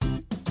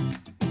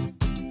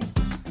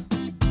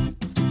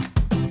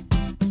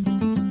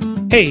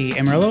Hey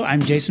Amarillo, I'm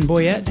Jason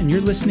Boyette, and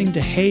you're listening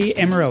to Hey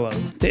Amarillo,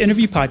 the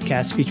interview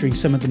podcast featuring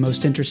some of the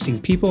most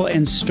interesting people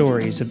and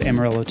stories of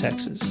Amarillo,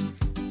 Texas.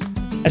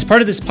 As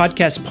part of this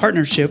podcast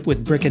partnership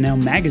with Brick and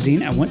Elm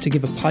Magazine, I want to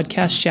give a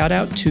podcast shout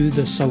out to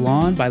The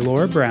Salon by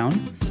Laura Brown,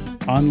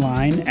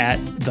 online at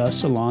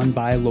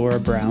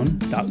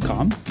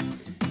thesalonbylaurabrown.com,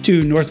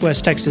 to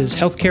Northwest Texas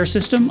Healthcare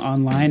System,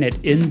 online at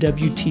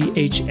nwths.com,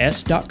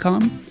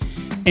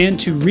 and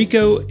to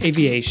Rico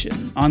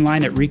Aviation,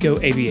 online at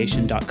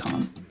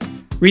ricoaviation.com.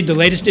 Read the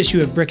latest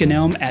issue of Brick and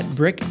Elm at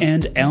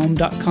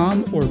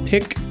brickandelm.com or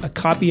pick a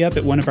copy up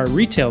at one of our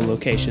retail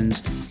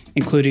locations,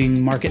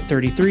 including Market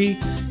 33,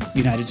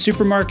 United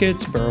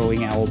Supermarkets,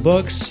 Burrowing Owl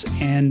Books,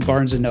 and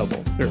Barnes &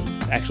 Noble. There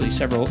are actually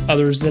several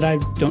others that I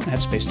don't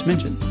have space to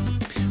mention.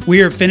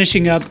 We are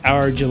finishing up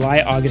our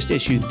July-August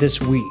issue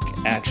this week,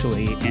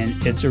 actually,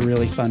 and it's a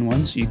really fun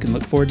one, so you can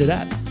look forward to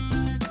that.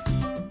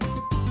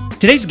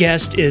 Today's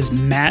guest is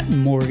Matt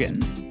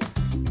Morgan.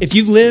 If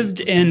you've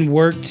lived and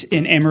worked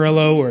in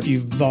Amarillo, or if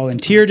you've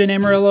volunteered in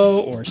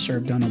Amarillo or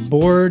served on a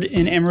board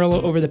in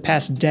Amarillo over the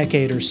past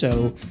decade or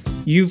so,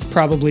 you've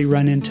probably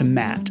run into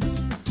Matt.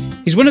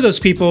 He's one of those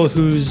people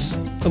who's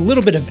a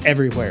little bit of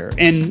everywhere.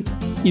 And,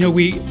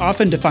 we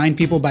often define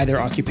people by their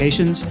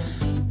occupations.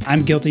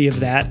 I'm guilty of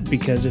that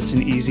because it's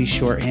an easy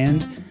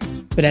shorthand.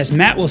 But as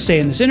Matt will say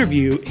in this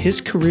interview,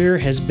 his career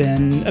has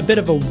been a bit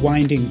of a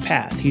winding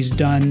path. He's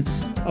done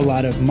a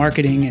lot of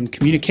marketing and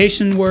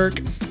communication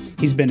work.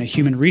 He's been a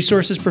human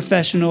resources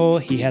professional.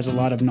 He has a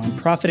lot of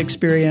nonprofit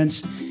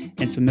experience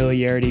and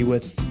familiarity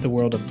with the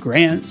world of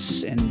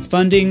grants and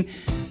funding.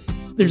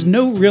 There's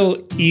no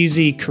real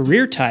easy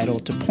career title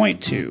to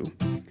point to.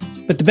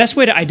 But the best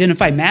way to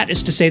identify Matt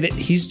is to say that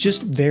he's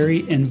just very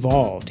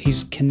involved.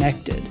 He's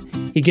connected.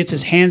 He gets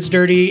his hands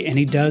dirty and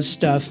he does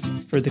stuff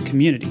for the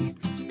community.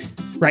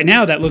 Right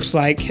now, that looks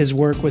like his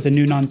work with a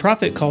new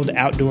nonprofit called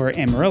Outdoor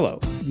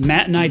Amarillo.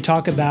 Matt and I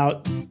talk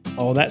about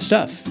all that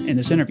stuff in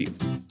this interview.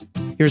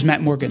 Here's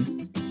Matt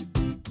Morgan.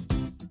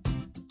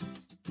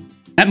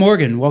 Matt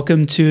Morgan,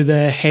 welcome to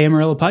the Hey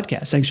Amarillo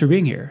podcast. Thanks for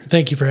being here.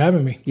 Thank you for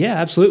having me. Yeah,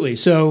 absolutely.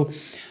 So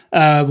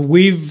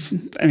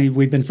we've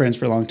been friends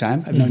for a long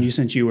time. I've known you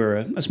since you were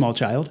a small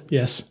child.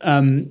 Yes.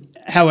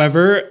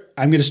 However,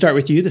 I'm going to start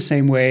with you the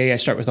same way I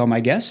start with all my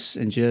guests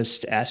and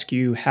just ask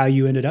you how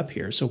you ended up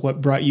here. So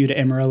what brought you to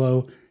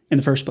Amarillo in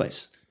the first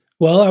place?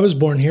 Well, I was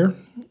born here.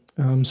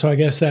 So I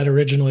guess that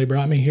originally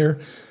brought me here.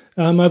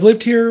 I've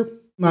lived here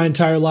my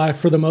entire life.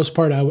 For the most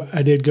part,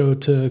 I did go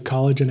to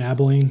college in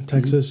Abilene,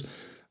 Texas,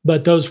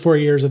 but those 4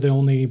 years are the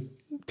only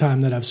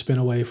time that I've spent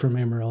away from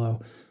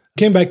Amarillo.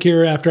 Came back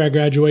here after I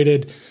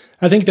graduated.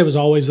 I think that was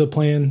always the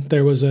plan.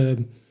 There was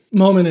a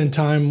moment in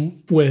time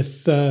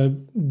with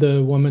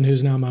the woman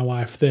who's now my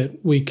wife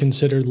that we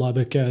considered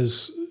Lubbock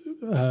as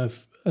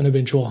an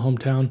eventual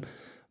hometown,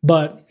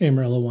 but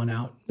Amarillo won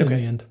out in the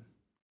end.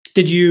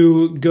 Did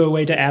you go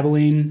away to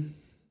Abilene,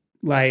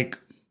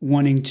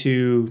 wanting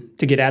to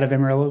get out of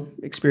Amarillo,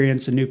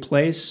 experience a new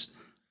place?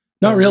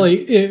 Not really.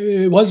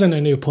 It wasn't a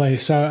new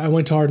place. I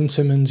went to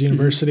Hardin-Simmons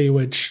University,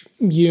 which,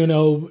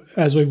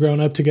 as we've grown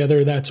up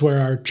together, that's where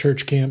our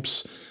church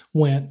camps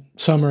went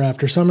summer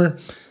after summer.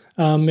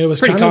 It was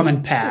pretty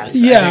common path.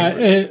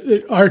 Yeah.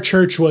 Our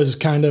church was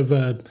kind of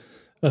a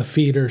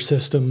feeder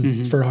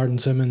system for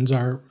Hardin-Simmons.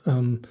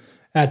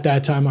 At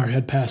that time, our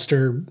head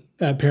pastor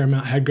at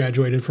Paramount had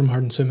graduated from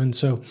Hardin-Simmons.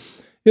 So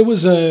it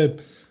was a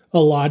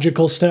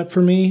logical step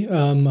for me,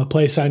 a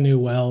place I knew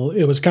well.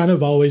 It was kind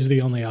of always the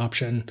only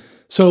option.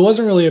 So it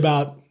wasn't really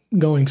about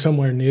going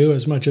somewhere new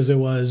as much as it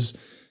was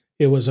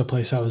a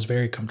place I was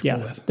very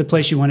comfortable with. The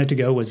place you wanted to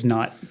go was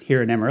not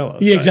here in Amarillo.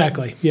 Yeah,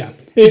 exactly. Yeah.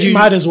 It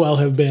might as well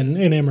have been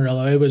in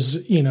Amarillo. It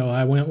was,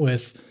 I went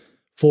with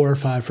 4 or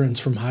 5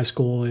 friends from high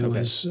school. It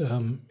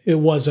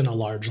wasn't a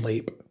large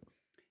leap.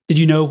 Did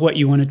you know what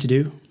you wanted to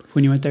do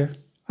when you went there?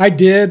 I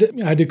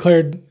did. I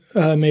declared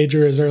a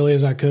major as early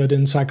as I could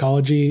in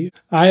psychology.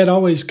 I had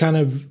always kind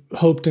of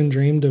hoped and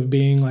dreamed of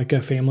being like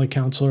a family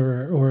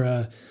counselor or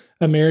a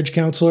marriage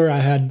counselor. I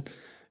had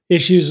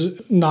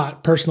issues,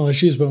 not personal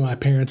issues, but my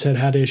parents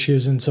had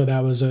issues. And so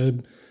that was a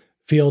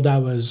field I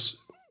was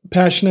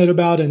passionate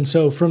about. And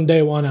so from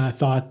day one, I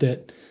thought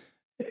that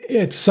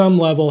at some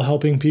level,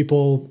 helping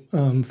people,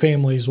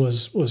 families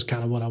was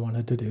kind of what I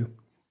wanted to do.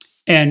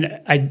 And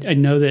I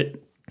know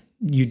that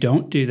you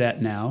don't do that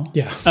now.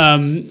 Yeah.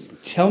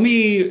 Tell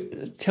me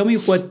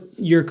what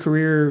your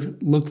career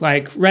looked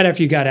like right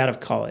after you got out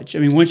of college. I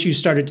mean, once you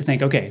started to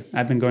think, okay,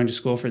 I've been going to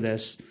school for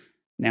this,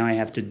 now I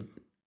have to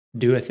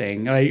do a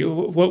thing.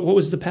 What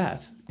was the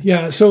path?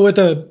 Yeah. So with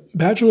a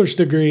bachelor's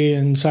degree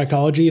in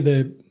psychology,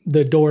 the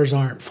doors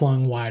aren't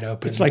flung wide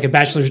open. It's like a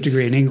bachelor's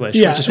degree in English,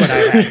 which is what I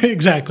had.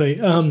 Exactly.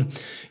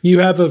 You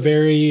have a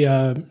very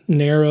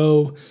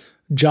narrow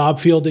job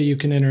field that you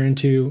can enter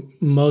into,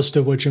 most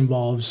of which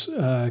involves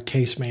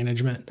case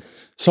management.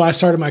 So I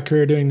started my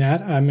career doing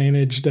that. I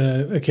managed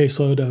a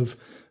caseload of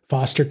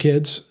foster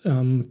kids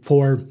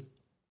for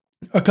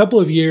a couple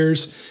of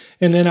years.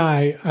 And then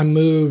I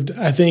moved,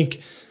 I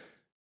think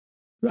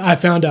I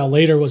found out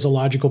later was a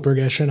logical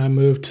progression. I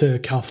moved to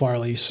Cal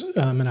Farley's,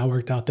 and I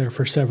worked out there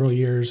for several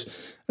years.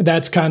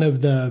 That's kind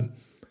of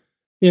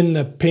in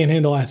the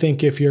Panhandle, I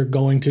think if you're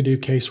going to do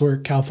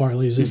casework, Cal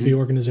Farley's is the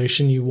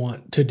organization you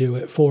want to do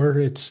it for.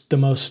 It's the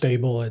most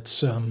stable.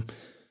 It's the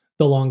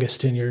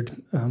longest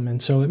tenured.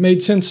 And so it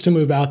made sense to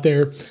move out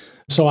there.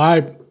 So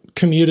I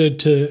commuted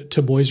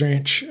to Boys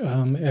Ranch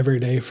every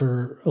day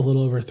for a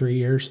little over 3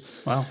 years.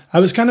 Wow. I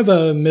was kind of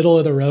a middle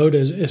of the road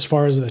as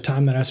far as the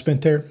time that I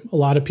spent there. A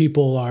lot of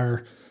people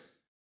are,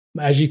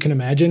 as you can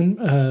imagine,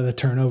 the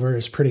turnover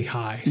is pretty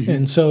high.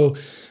 And so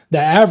the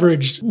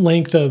average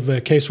length of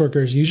a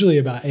caseworker is usually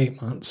about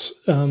 8 months.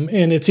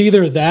 And it's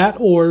either that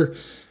or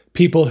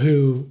people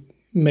who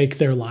make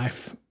their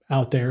life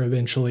out there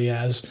eventually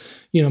as,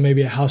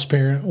 maybe a house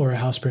parent or a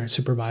house parent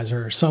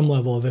supervisor or some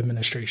level of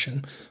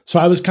administration. So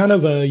I was kind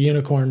of a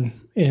unicorn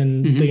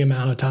in the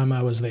amount of time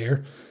I was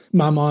there.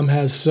 My mom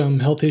has some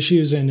health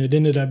issues, and it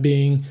ended up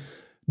being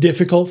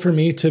difficult for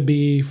me to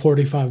be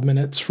 45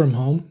 minutes from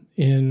home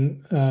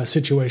in a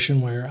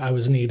situation where I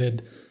was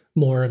needed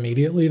more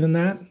immediately than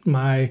that.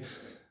 My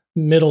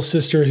middle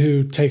sister,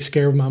 who takes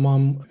care of my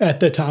mom at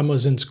the time,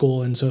 was in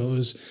school. And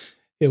so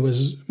it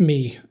was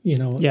me,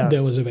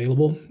 that was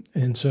available.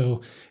 And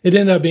so it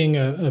ended up being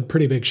a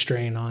pretty big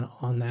strain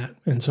on that.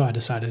 And so I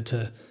decided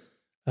to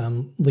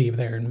leave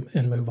there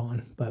and move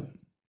on. But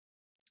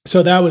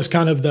so that was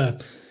kind of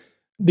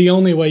the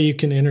only way you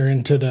can enter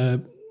into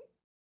the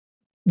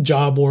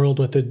job world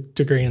with a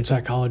degree in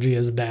psychology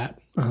is that.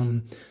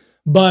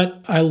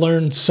 But I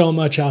learned so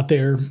much out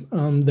there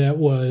that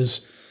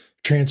was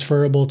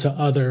transferable to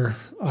other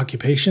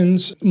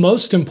occupations.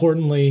 Most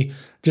importantly,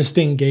 just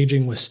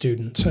engaging with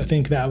students. I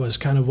think that was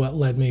kind of what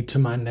led me to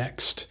my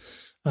next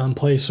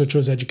place, which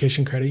was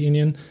Education Credit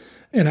Union.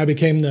 And I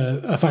became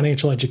a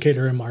financial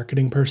educator and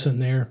marketing person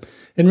there.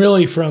 And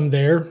really from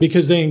there,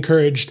 because they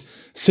encouraged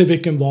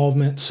civic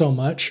involvement so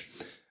much,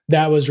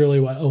 that was really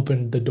what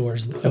opened the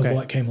doors of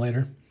what came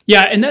later.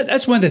 Yeah, and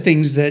that's one of the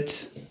things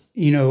that,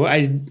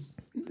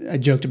 I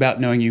joked about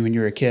knowing you when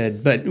you were a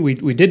kid, but we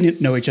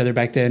didn't know each other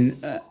back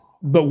then.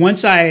 But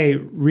once I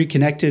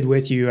reconnected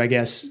with you, I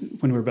guess,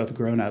 when we were both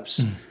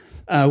grown-ups,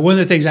 one of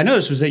the things I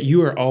noticed was that you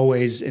were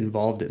always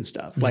involved in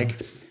stuff.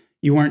 Like,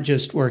 you weren't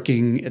just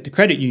working at the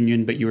credit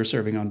union, but you were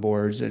serving on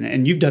boards,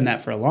 and you've done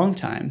that for a long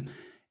time.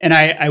 And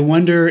I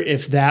wonder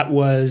if that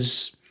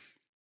was,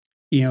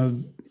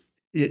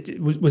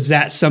 was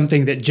that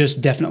something that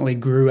just definitely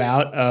grew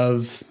out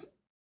of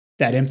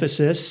that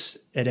emphasis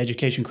at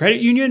Education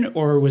Credit Union,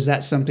 or was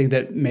that something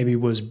that maybe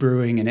was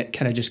brewing and it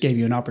kind of just gave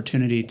you an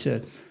opportunity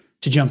to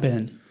jump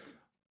in?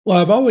 Well,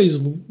 I've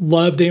always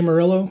loved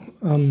Amarillo.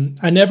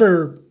 I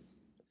never,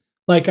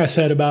 like I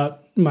said about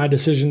my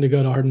decision to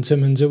go to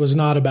Hardin-Simmons, it was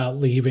not about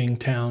leaving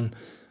town.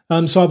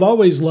 So I've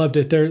always loved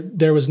it.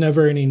 There was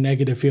never any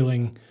negative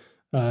feeling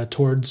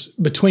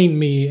between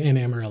me and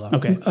Amarillo.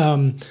 Okay.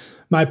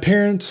 My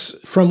parents,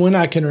 from when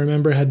I can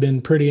remember, had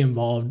been pretty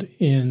involved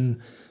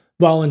in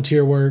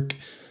volunteer work.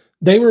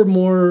 They were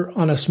more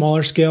on a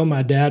smaller scale.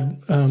 My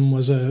dad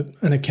was an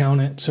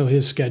accountant, so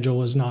his schedule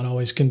was not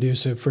always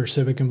conducive for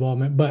civic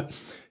involvement, but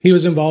he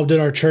was involved at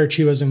our church.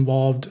 He was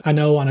involved, I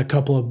know, on a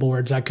couple of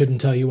boards. I couldn't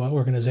tell you what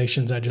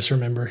organizations. I just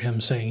remember him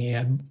saying he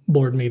had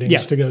board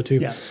meetings to go to.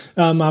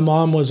 Yeah. My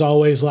mom was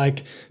always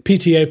like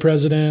PTA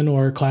president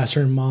or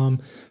classroom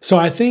mom. So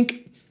I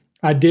think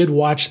I did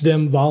watch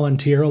them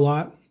volunteer a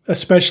lot,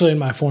 especially in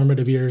my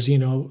formative years,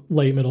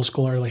 late middle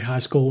school, early high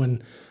school,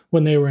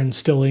 when they were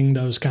instilling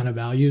those kind of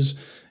values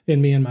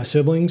in me and my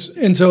siblings.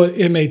 And so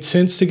it made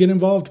sense to get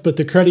involved, but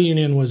the credit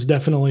union was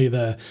definitely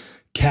the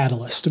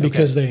catalyst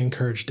because they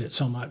encouraged it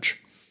so much.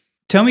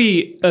 Tell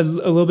me a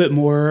little bit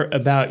more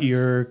about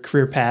your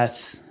career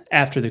path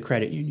after the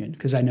credit union,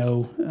 because I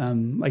know,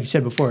 like you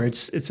said before,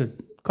 it's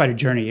quite a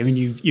journey. I mean,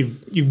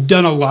 you've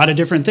done a lot of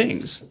different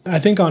things. I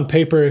think on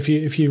paper, if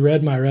you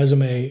read my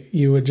resume,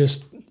 you would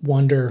just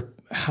wonder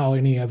how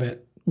any of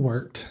it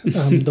worked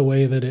the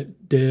way that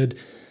it did.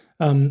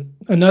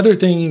 Another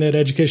thing that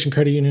Education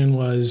Credit Union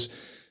was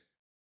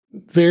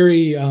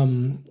very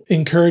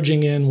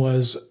encouraging in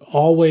was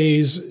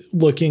always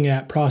looking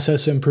at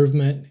process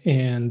improvement,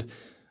 and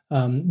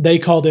they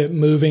called it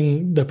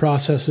moving the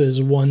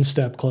processes one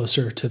step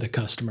closer to the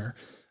customer.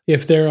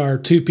 If there are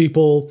two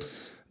people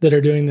that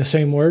are doing the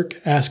same work,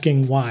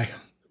 asking why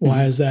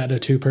is that a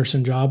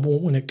two-person job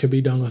when it could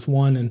be done with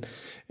one?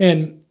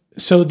 And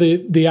so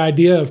the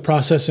idea of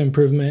process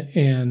improvement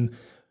and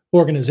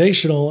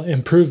organizational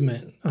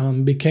improvement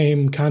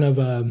became kind of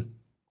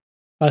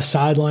a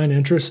sideline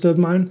interest of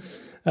mine.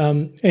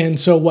 And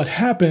so what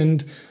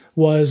happened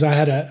was I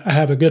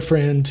have a good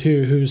friend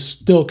who's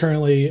still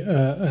currently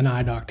an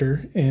eye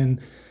doctor, and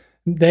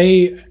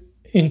they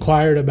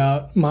inquired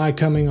about my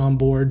coming on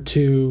board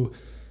to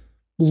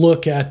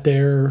look at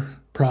their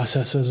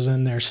processes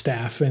and their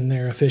staff and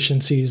their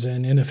efficiencies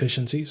and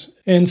inefficiencies.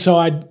 And so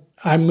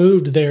I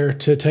moved there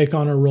to take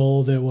on a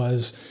role that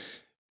was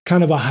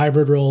kind of a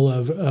hybrid role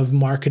of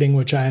marketing,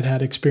 which I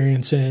had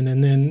experience in,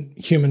 and then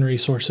human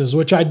resources,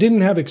 which I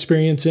didn't have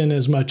experience in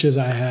as much as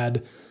I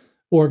had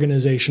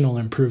organizational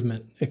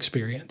improvement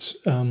experience.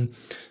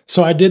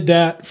 So I did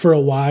that for a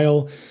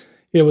while.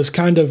 It was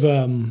kind of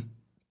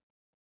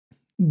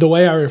the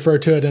way I refer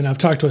to it, and I've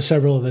talked with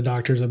several of the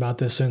doctors about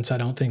this since. I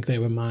don't think they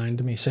would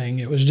mind me saying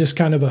it was just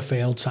kind of a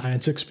failed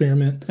science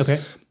experiment. Okay.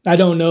 I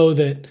don't know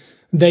that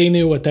they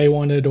knew what they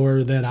wanted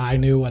or that I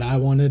knew what I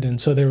wanted. And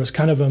so there was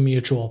kind of a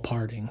mutual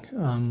parting.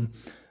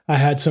 I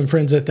had some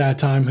friends at that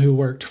time who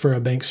worked for a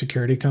bank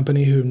security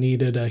company who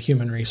needed a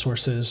human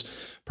resources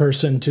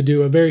person to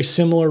do a very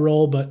similar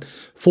role, but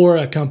for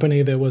a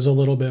company that was a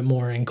little bit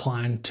more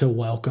inclined to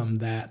welcome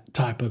that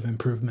type of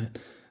improvement.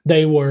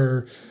 They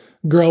were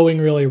growing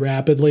really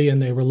rapidly,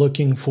 and they were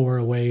looking for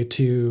a way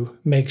to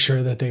make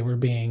sure that they were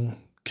being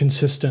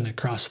consistent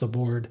across the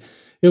board.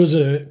 It was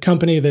a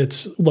company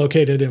that's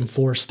located in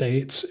 4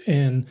 states,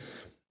 and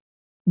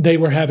they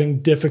were having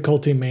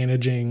difficulty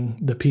managing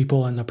the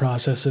people and the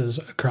processes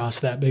across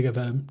that big of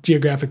a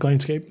geographic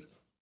landscape.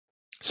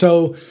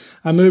 So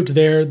I moved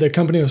there. The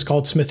company was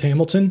called Smith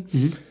Hamilton.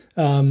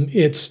 Mm-hmm.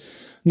 It's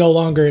no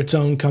longer its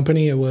own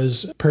company. It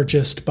was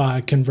purchased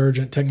by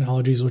Convergent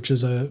Technologies, which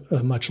is a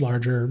much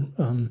larger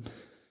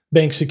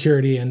bank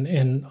security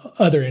and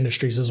other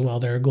industries as well.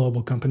 They're a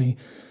global company.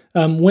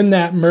 When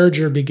that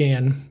merger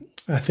began,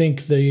 I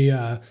think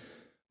the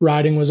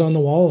writing was on the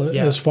wall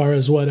as far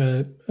as what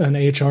an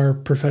HR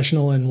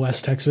professional in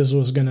West Texas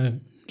was going to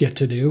get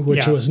to do,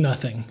 which was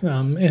nothing.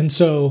 And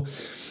so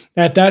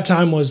at that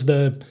time was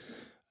the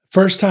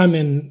first time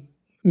in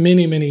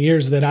many, many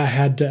years that I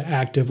had to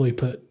actively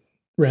put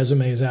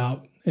resumes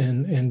out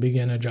and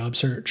begin a job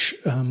search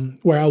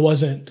where I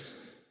wasn't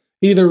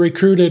either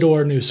recruited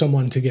or knew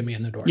someone to get me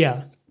in the door.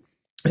 Yeah.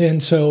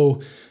 And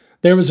so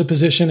there was a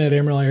position at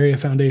Amarillo Area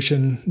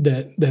Foundation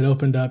that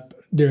opened up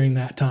during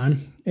that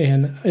time.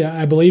 And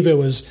I believe it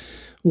was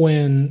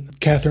when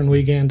Catherine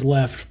Wiegand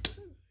left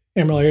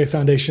Amarillo Area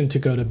Foundation to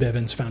go to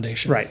Bivens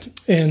Foundation. Right.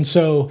 And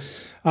so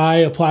I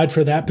applied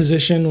for that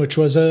position, which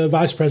was a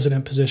vice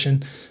president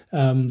position.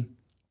 And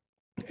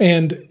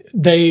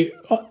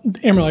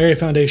Amarillo Area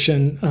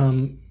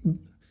Foundation,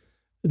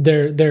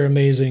 they're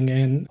amazing.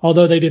 And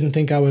although they didn't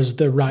think I was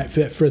the right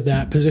fit for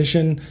that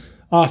position,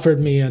 offered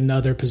me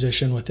another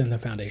position within the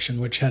foundation,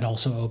 which had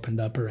also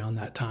opened up around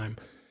that time.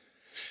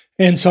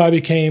 And so I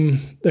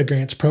became the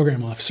grants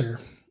program officer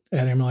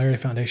at Amarillo Area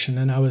Foundation.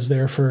 And I was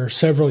there for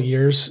several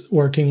years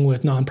working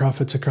with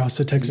nonprofits across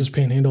the Texas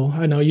Panhandle.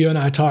 I know you and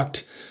I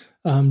talked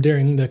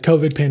during the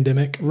COVID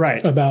pandemic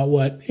about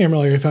what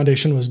Amarillo Area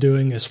Foundation was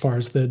doing as far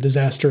as the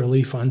disaster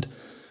relief fund.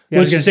 Yeah,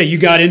 I was going to say, you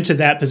got into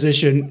that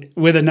position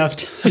with enough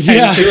time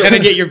to kind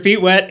of get your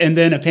feet wet, and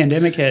then a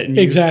pandemic hit. And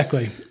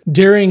Exactly.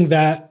 During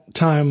that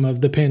time of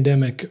the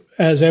pandemic,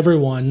 as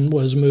everyone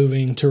was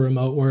moving to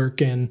remote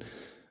work and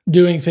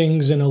doing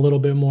things in a little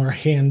bit more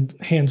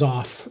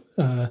hands-off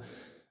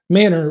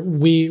manner,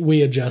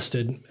 we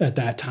adjusted at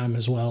that time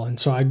as well. And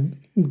so I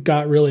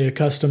got really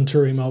accustomed to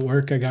remote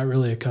work. I got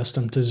really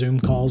accustomed to Zoom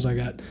calls.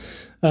 I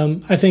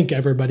think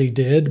everybody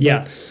did.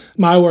 But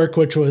my work,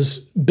 which was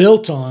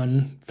built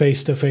on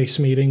face-to-face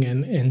meeting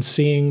and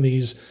seeing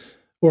these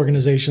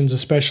organizations,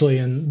 especially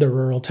in the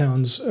rural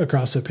towns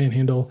across the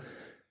Panhandle,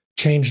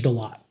 changed a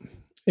lot.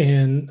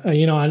 And,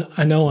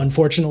 I know,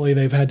 unfortunately,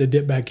 they've had to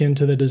dip back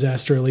into the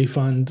disaster relief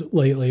fund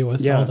lately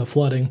with all the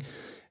flooding.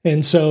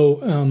 And so,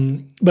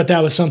 but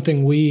that was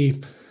something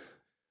we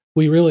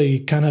really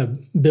kind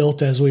of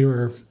built as we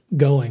were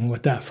going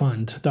with that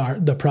fund.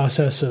 The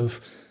process of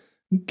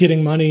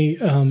getting money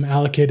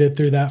allocated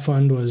through that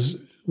fund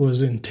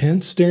was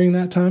intense during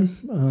that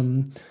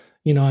time.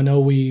 I know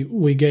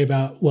we gave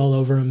out well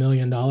over $1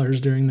 million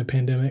during the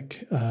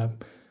pandemic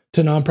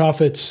to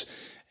nonprofits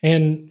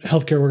and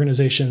healthcare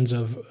organizations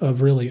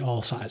of really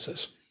all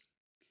sizes.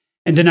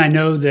 And then I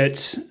know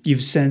that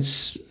you've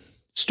since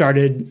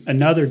started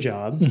another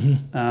job.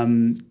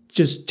 Mm-hmm.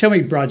 Just tell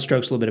me broad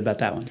strokes a little bit about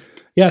that one.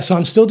 Yeah, so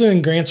I'm still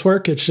doing grants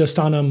work. It's just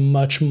on a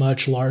much,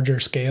 much larger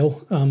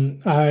scale.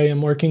 I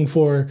am working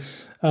for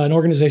an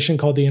organization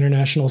called the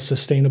International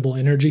Sustainable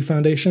Energy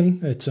Foundation.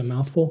 It's a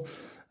mouthful.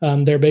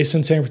 They're based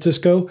in San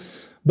Francisco,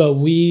 but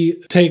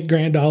we take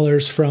grant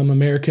dollars from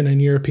American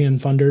and European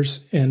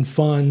funders and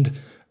fund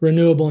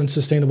renewable and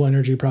sustainable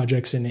energy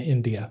projects in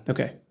India.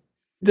 Okay.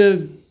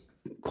 The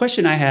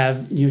question I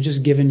have,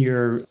 just given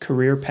your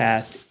career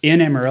path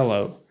in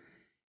Amarillo,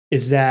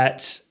 is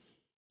that,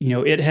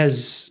 it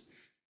has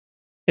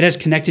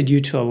connected you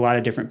to a lot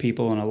of different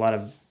people and a lot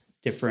of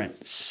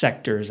different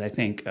sectors, I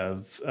think,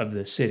 of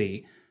the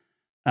city,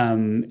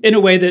 in a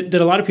way that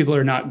a lot of people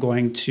are not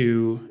going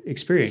to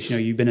experience.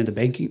 You've been in the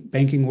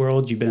banking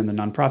world, you've been in the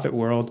nonprofit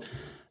world.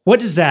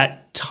 What has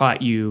that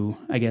taught you,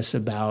 I guess,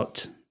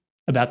 about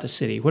the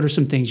city? What are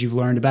some things you've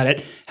learned about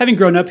it? Having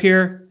grown up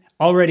here,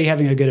 already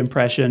having a good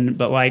impression,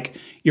 but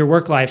your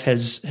work life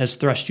has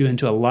thrust you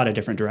into a lot of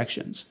different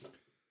directions.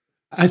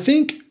 I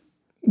think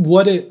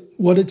what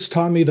it's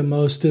taught me the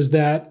most is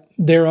that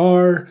there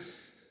are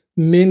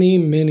many,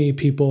 many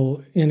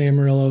people in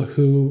Amarillo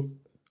who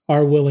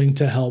are willing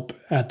to help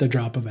at the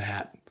drop of a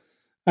hat.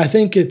 I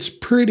think it's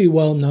pretty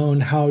well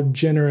known how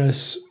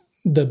generous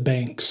the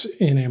banks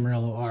in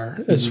Amarillo are,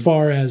 as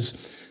far as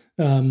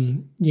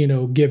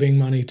giving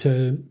money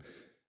to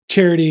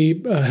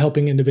charity,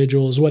 helping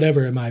individuals,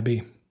 whatever it might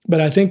be.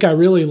 But I think I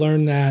really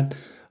learned that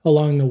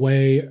along the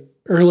way.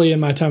 Early in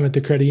my time at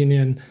the credit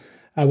union,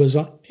 I was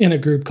in a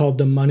group called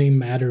the Money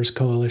Matters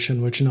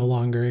Coalition, which no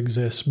longer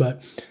exists,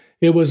 but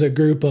it was a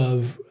group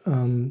of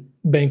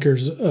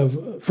bankers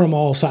from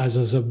all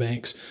sizes of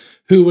banks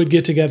who would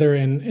get together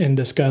and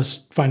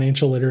discuss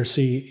financial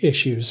literacy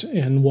issues,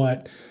 and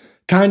what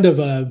kind of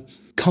a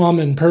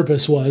common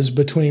purpose was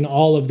between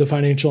all of the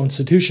financial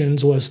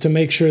institutions was to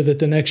make sure that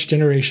the next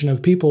generation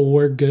of people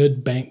were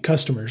good bank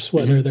customers,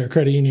 whether they're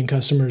credit union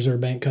customers or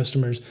bank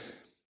customers,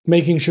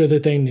 making sure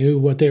that they knew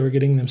what they were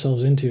getting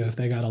themselves into if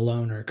they got a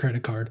loan or a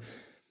credit card.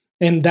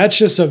 And that's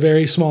just a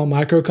very small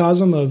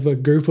microcosm of a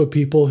group of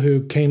people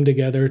who came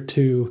together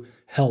to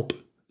help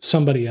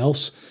somebody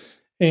else.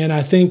 And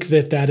I think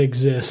that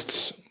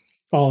exists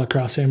all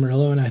across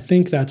Amarillo. And I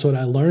think that's what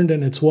I learned.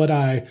 And it's what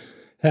I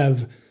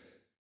have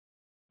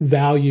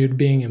valued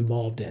being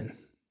involved in.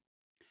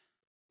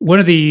 One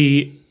of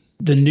the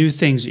new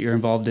things that you're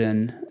involved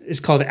in is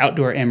called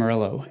Outdoor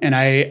Amarillo. And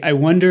I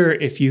wonder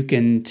if you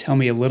can tell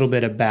me a little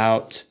bit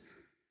about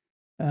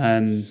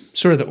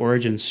sort of the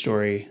origin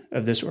story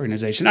of this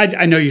organization.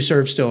 I know you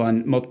serve still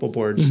on multiple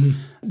boards.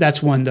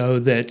 That's one, though,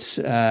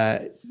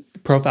 that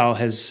profile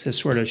has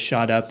sort of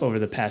shot up over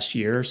the past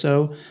year or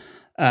so,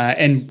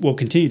 and will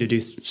continue to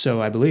do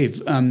so, I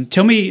believe.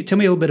 Tell me a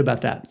little bit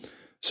about that.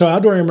 So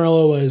Outdoor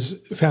Amarillo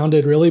was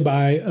founded really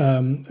by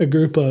a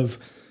group of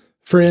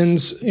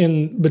friends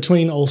in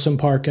between Olson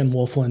Park and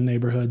Wolfland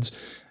neighborhoods.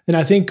 And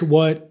I think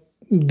what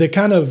the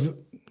kind of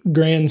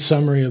grand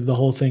summary of the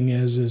whole thing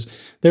is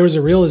there was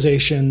a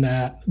realization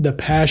that the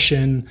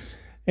passion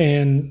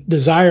and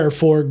desire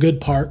for good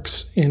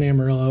parks in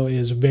Amarillo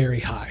is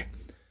very high,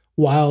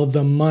 while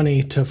the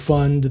money to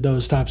fund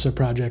those types of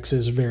projects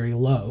is very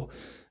low.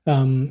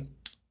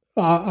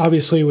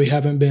 Obviously, we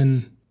haven't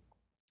been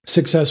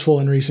successful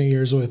in recent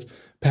years with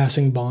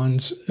passing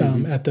bonds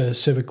at the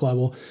civic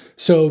level.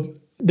 So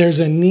there's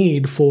a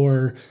need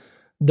for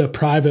the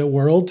private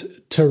world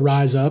to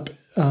rise up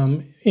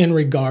in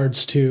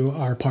regards to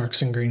our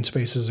parks and green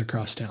spaces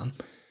across town.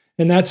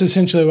 And that's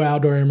essentially what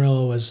Outdoor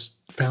Amarillo was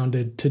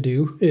founded to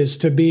do, is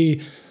to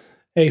be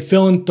a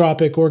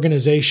philanthropic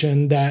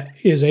organization that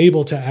is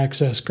able to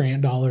access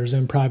grant dollars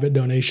and private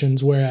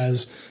donations,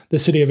 whereas the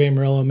city of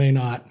Amarillo may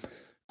not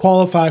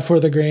qualify for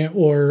the grant,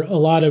 or a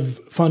lot of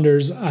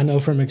funders, I know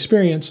from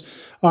experience,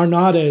 are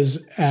not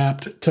as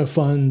apt to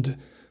fund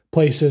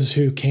places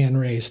who can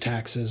raise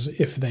taxes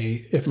if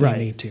they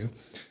need to.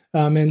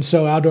 And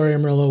so Outdoor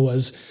Amarillo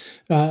was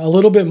a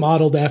little bit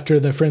modeled after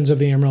the Friends of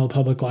the Amarillo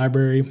Public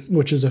Library,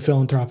 which is a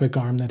philanthropic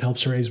arm that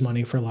helps raise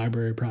money for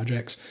library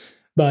projects.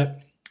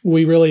 But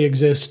we really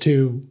exist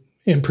to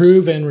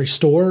improve and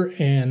restore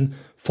and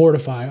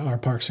fortify our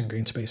parks and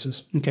green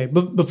spaces. Okay,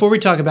 but before we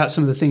talk about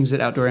some of the things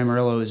that Outdoor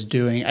Amarillo is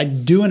doing, I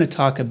do want to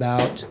talk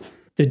about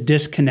the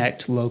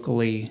disconnect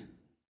locally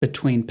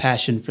between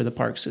passion for the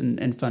parks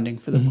and funding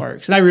for the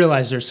parks. And I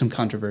realize there's some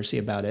controversy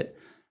about it.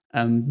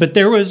 But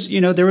there was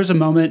a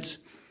moment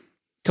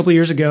a couple of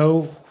years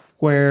ago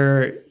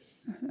where,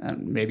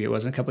 maybe it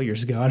wasn't a couple of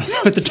years ago, I don't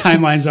know what the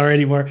timelines are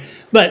anymore,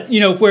 but,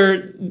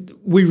 where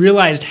we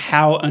realized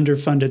how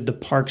underfunded the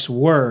parks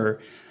were,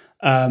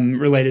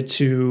 related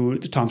to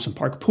the Thompson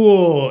Park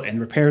pool and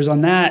repairs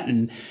on that,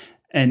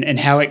 and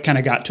how it kind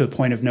of got to a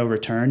point of no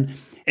return.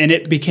 And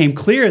it became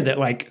clear that,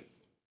 like,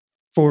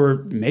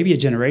 for maybe a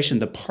generation,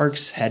 the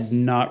parks had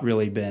not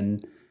really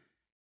been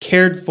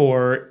cared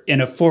for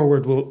in a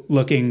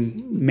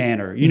forward-looking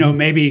manner.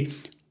 Maybe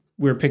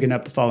we were picking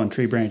up the fallen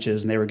tree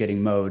branches and they were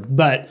getting mowed,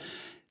 but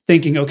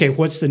thinking, okay,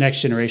 what's the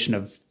next generation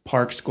of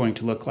parks going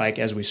to look like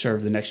as we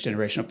serve the next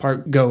generation of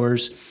park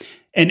goers?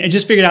 And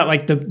just figured out,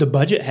 like, the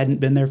budget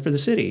hadn't been there for the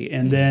city.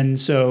 And then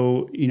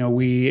so,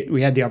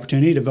 we had the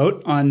opportunity to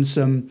vote on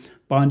some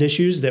bond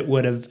issues that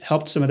would have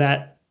helped some of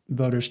that.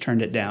 Voters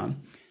turned it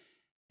down.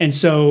 And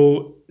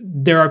so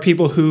there are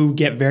people who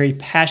get very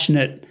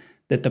passionate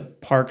that the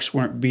parks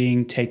weren't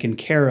being taken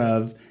care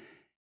of.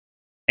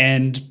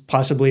 And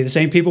possibly the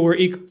same people were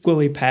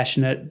equally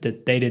passionate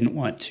that they didn't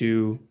want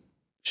to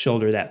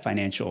shoulder that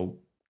financial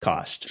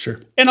cost. Sure.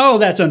 And all of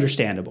that's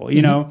understandable.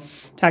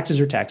 Taxes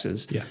are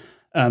taxes. Yeah.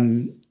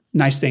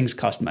 Nice things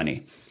cost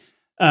money.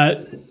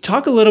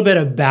 Talk a little bit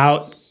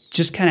about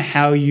just kind of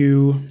how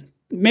you,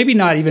 maybe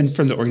not even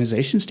from the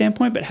organization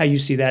standpoint, but how you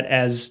see that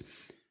as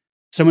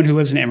someone who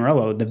lives in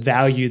Amarillo, the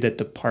value that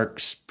the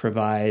parks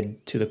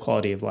provide to the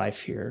quality of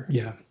life here.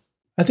 Yeah.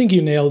 I think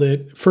you nailed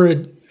it. For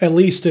at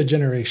least a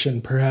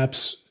generation,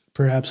 perhaps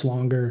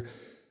longer,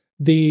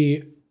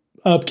 the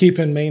upkeep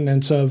and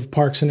maintenance of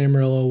parks in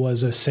Amarillo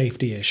was a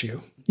safety issue.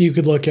 You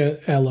could look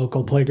at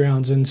local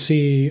playgrounds and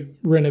see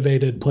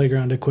renovated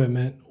playground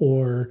equipment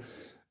or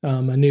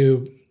a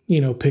new,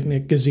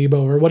 picnic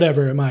gazebo or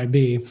whatever it might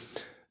be.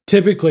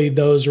 typically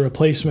those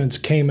replacements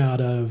came out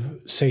of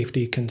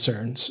safety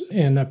concerns,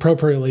 and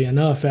appropriately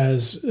enough,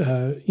 as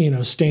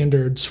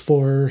standards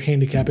for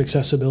handicap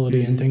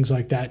accessibility and things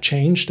like that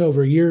changed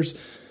over years,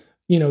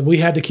 we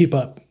had to keep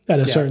up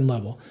at a certain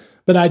level.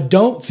 But I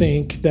don't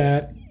think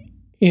that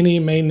any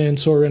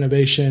maintenance or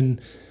renovation,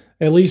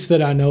 at least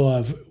that I know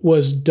of,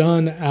 was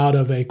done out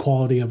of a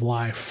quality of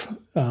life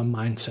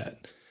mindset.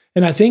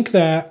 And I think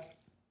that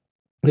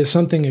is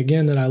something,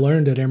 again, that I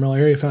learned at Amarillo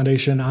Area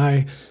Foundation.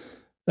 I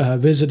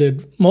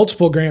visited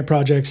multiple grant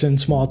projects in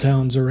small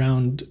towns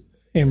around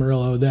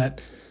Amarillo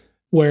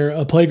where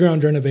a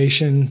playground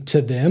renovation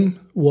to them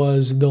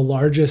was the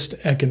largest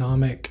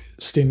economic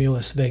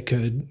stimulus they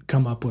could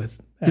come up with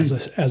as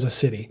a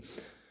city.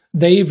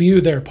 They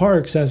view their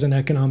parks as an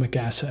economic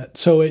asset.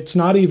 So it's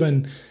not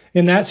even,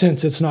 in that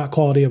sense, it's not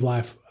quality of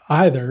life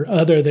either,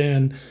 other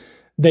than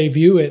they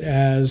view it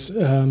as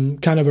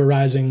kind of a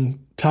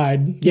rising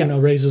tide,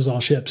 raises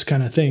all ships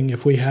kind of thing.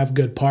 If we have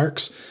good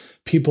parks,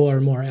 people are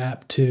more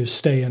apt to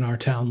stay in our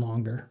town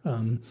longer.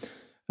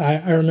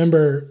 I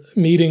remember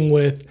meeting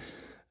with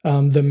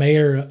the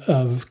mayor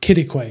of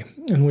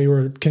Kittiquay, and we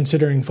were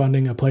considering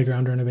funding a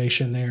playground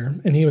renovation there.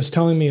 And he was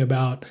telling me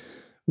about,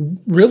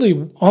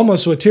 really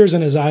almost with tears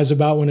in his eyes,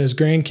 about when his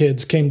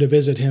grandkids came to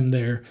visit him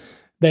there.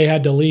 They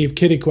had to leave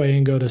Kittiquay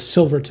and go to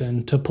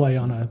Silverton to play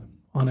on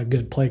a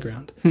good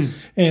playground.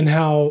 And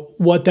how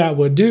what that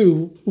would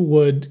do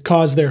would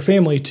cause their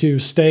family to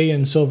stay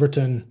in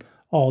Silverton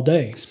all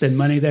day. Spend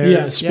money there.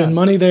 Yeah, spend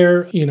money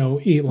there,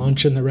 eat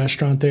lunch in the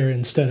restaurant there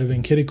instead of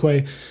in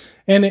Kittiquay.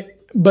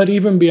 But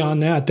even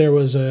beyond that, there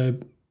was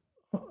an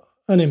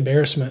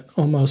embarrassment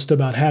almost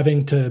about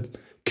having to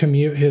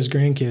commute his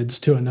grandkids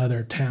to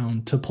another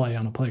town to play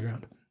on a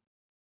playground.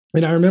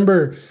 And I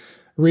remember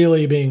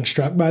really being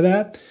struck by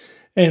that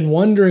and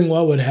wondering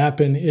what would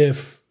happen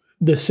if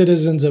the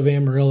citizens of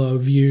Amarillo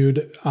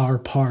viewed our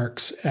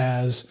parks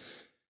as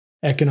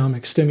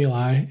economic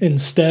stimuli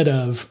instead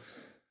of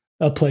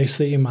a place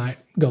that you might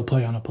go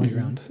play on a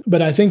playground.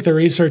 But I think the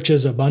research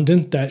is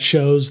abundant that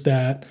shows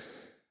that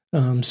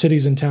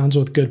cities and towns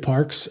with good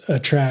parks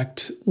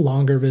attract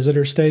longer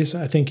visitor stays.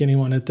 I think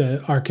anyone at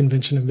our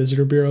Convention and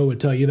Visitor Bureau would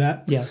tell you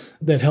that. Yeah.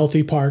 That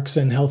healthy parks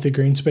and healthy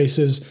green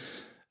spaces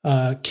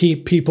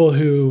keep people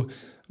who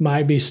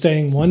might be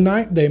staying one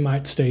night, they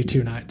might stay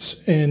 2 nights.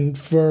 And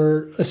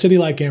for a city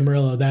like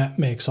Amarillo, that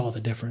makes all the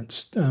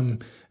difference.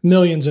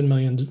 Millions and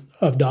millions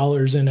of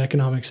dollars in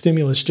economic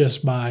stimulus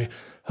just by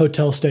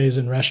hotel stays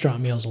and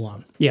restaurant meals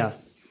alone. Yeah.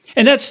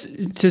 And that's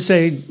to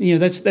say,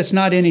 that's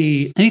not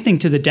anything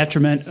to the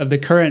detriment of the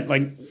current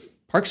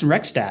Parks and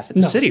Rec staff at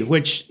the city,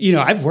 which,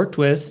 I've worked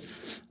with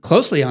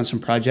closely on some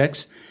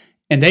projects,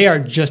 and they are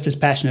just as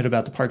passionate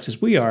about the parks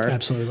as we are.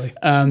 Absolutely.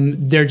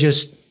 They're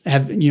just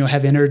have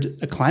entered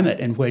a climate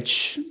in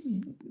which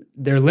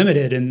they're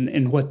limited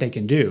in what they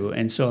can do.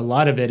 And so a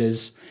lot of it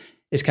is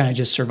kind of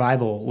just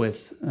survival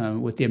with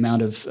the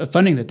amount of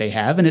funding that they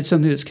have. And it's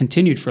something that's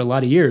continued for a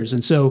lot of years.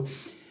 And so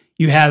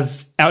you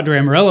have Outdoor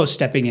Amarillo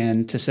stepping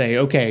in to say,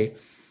 okay,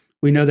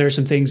 we know there are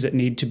some things that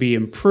need to be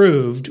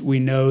improved. We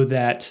know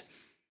that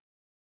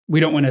we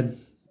don't want to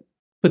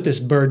put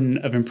this burden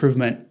of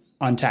improvement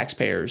on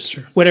taxpayers,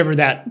 sure, whatever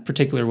that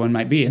particular one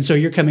might be. And so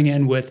you're coming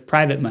in with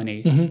private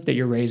money that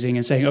you're raising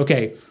and saying,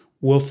 okay,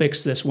 we'll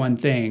fix this one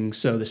thing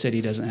so the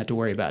city doesn't have to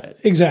worry about it.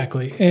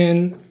 Exactly.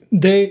 And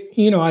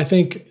I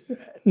think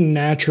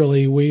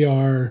naturally we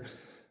are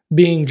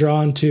being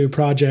drawn to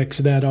projects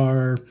that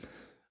are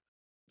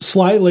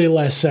slightly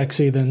less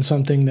sexy than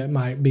something that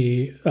might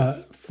be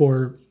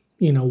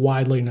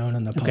widely known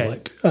in the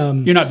public.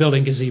 You're not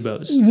building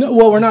gazebos. No,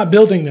 well, we're not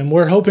building them.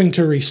 We're hoping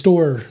to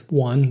restore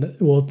one.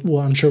 Well,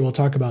 I'm sure we'll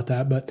talk about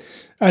that. But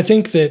I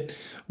think that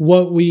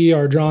what we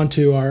are drawn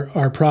to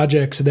are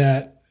projects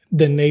that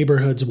the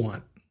neighborhoods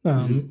want.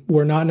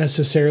 We're not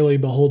necessarily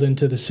beholden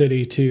to the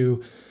city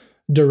to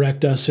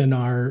direct us in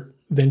our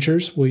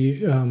ventures.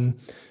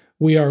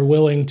 We are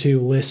willing to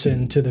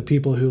listen to the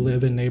people who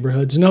live in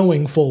neighborhoods,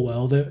 knowing full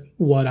well that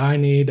what I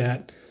need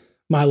at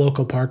my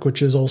local park,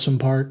 which is Olson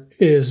Park,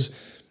 is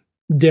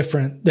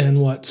different than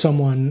what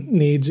someone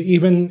needs,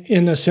 even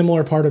in a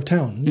similar part of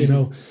town.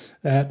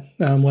 At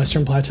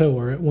Western Plateau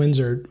or at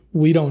Windsor,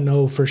 we don't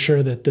know for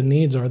sure that the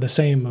needs are the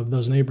same of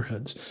those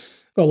neighborhoods.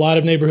 A lot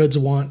of neighborhoods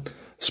want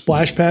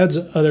splash pads.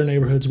 Other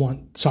neighborhoods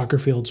want soccer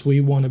fields. We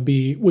want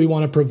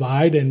to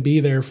provide and be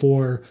there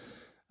for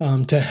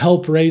to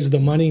help raise the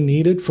money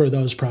needed for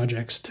those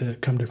projects to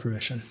come to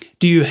fruition.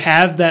 Do you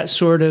have that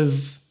sort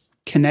of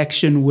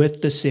connection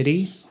with the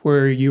city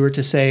where you were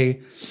to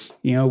say,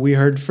 we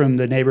heard from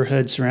the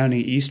neighborhood surrounding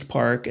East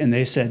Park and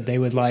they said they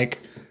would like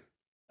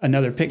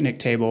another picnic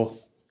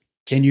table.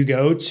 Can you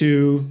go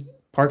to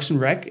Parks and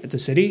Rec at the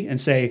city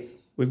and say,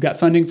 we've got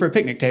funding for a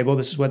picnic table.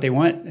 This is what they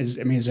want.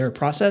 Is there a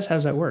process? How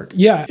does that work?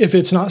 Yeah. If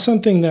it's not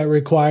something that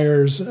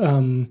requires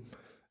a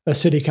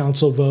city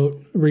council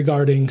vote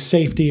regarding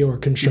safety or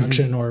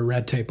construction or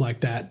red tape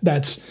like that,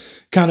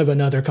 that's kind of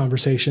another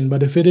conversation.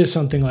 But if it is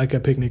something like a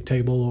picnic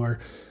table or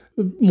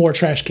more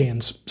trash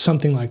cans,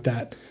 something like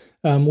that,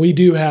 we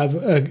do have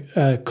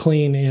a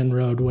clean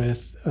inroad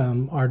with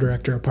our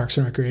director of Parks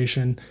and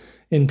Recreation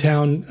in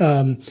town.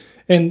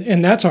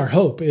 And that's our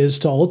hope, is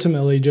to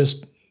ultimately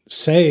just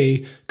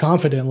say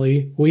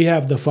confidently, we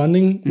have the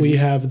funding, we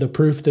have the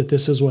proof that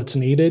this is what's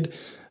needed.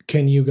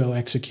 Can you go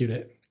execute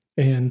it?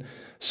 And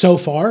so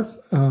far,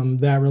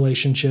 that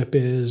relationship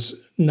is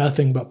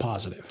nothing but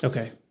positive.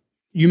 Okay.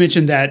 You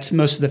mentioned that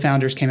most of the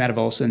founders came out of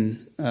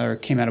Olson or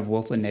came out of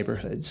Wolfland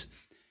neighborhoods.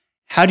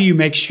 How do you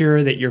make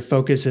sure that your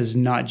focus is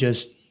not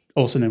just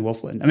Olson and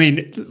Wolfland? I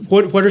mean,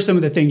 what are some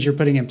of the things you're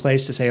putting in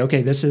place to say,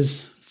 okay, this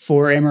is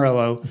for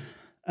Amarillo?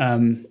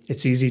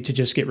 It's easy to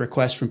just get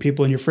requests from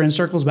people in your friend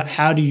circles, but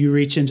how do you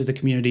reach into the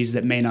communities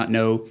that may not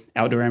know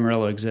Outdoor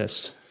Amarillo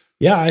exists?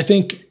 Yeah, I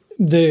think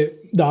the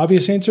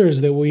obvious answer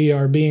is that we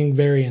are being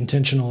very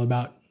intentional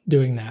about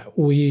doing that.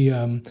 We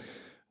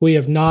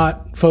have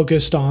not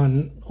focused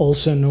on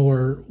Olson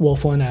or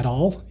Wolfland at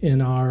all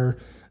in our,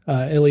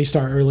 at least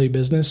our early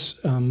business.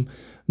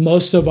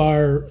 Most of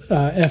our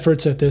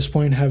efforts at this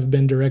point have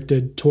been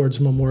directed towards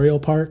Memorial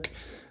Park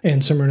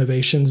and some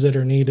renovations that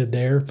are needed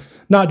there,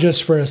 not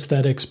just for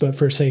aesthetics, but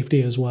for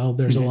safety as well.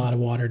 There's a lot of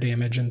water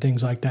damage and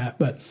things like that.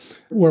 But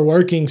we're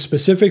working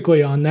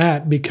specifically on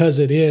that because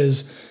it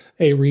is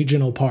a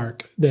regional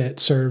park that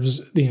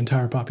serves the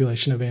entire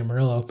population of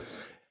Amarillo.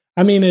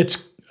 I mean,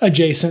 it's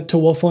adjacent to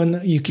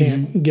Wolfland. You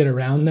can't get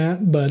around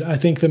that. But I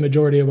think the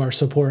majority of our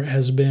support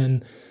has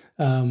been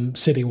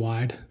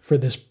citywide for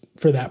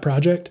that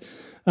project.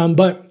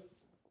 But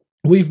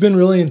we've been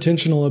really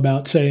intentional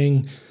about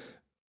saying,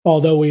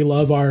 although we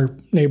love our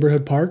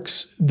neighborhood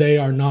parks, they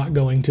are not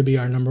going to be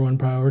our number one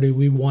priority.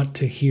 We want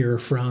to hear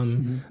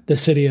from the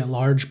city at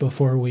large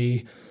before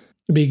we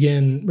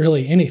begin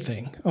really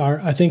anything.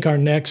 I think our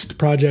next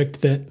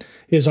project that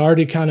is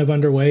already kind of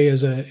underway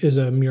is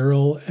a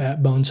mural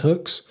at Bones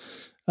Hooks.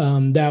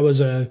 That was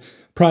a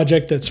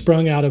project that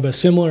sprung out of a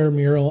similar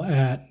mural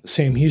at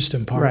Sam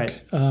Houston Park.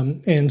 Right.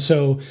 And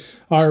so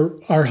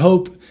our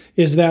hope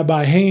is that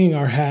by hanging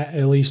our hat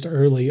at least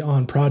early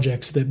on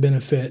projects that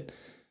benefit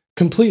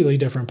completely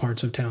different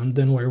parts of town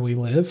than where we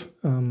live,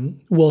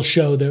 we'll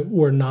show that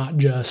we're not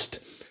just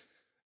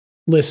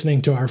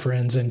listening to our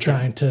friends and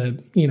trying to,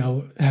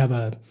 have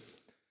a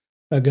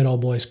good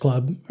old boys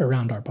club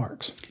around our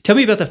parks. Tell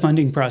me about the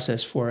funding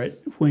process for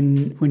it.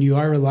 When you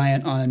are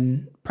reliant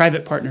on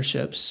private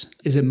partnerships,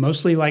 is it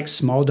mostly like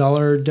small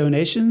dollar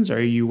donations?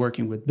 Are you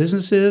working with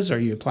businesses? Are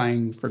you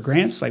applying for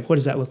grants? Like, what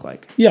does that look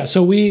like? Yeah,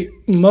 so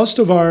most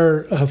of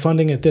our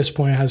funding at this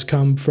point has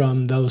come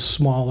from those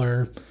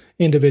smaller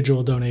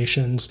individual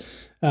donations,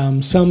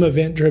 some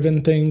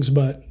event-driven things,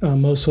 but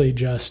mostly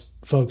just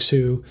folks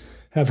who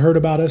have heard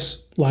about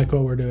us, like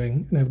what we're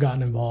doing, and have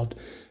gotten involved.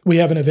 We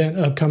have an event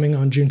upcoming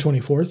on June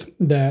 24th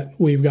that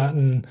we've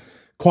gotten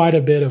quite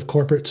a bit of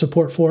corporate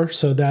support for.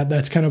 So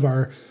that's kind of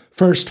our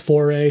first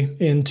foray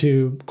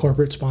into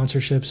corporate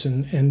sponsorships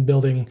and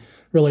building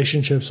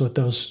relationships with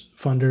those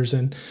funders.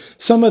 And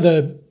some of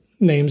the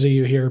names that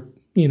you hear,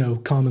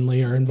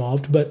 commonly are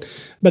involved. But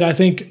I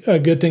think a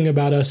good thing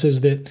about us is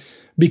that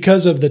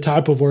because of the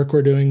type of work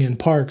we're doing in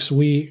parks,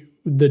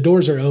 the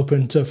doors are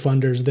open to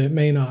funders that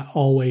may not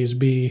always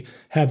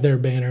have their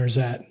banners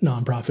at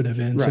nonprofit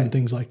events and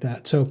things like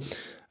that. So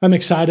I'm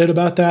excited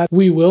about that.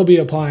 We will be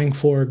applying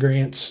for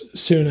grants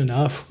soon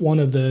enough. One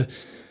of the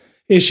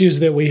issues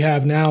that we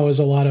have now is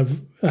a lot of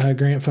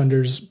grant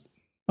funders,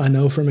 I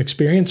know from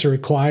experience,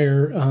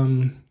 require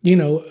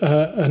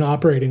an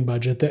operating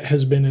budget that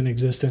has been in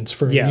existence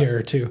for a year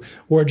or two.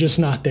 We're just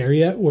not there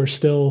yet. We're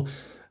still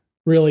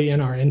really in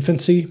our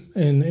infancy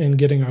and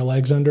getting our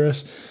legs under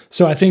us.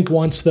 So I think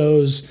once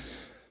those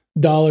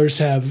dollars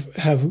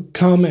have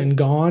come and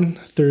gone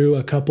through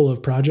a couple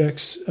of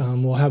projects,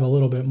 we'll have a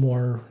little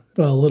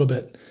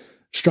bit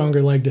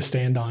stronger leg to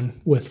stand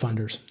on with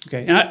funders.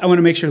 Okay. And I want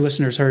to make sure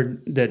listeners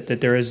heard that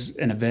there is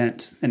an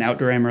event, an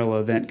Outdoor Amarillo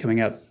event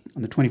coming up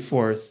on the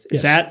 24th.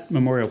 It's at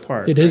Memorial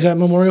Park. It is at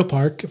Memorial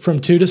Park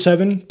from 2 to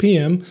 7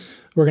 p.m.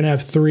 We're going to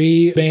have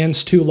 3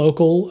 bands, 2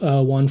 local,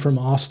 1 from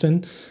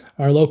Austin.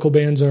 Our local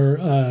bands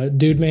are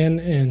Dude Man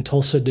and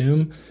Tulsa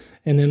Doom.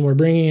 And then we're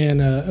bringing in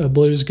a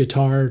blues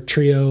guitar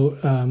trio.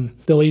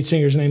 The lead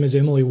singer's name is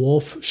Emily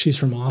Wolf. She's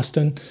from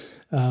Austin.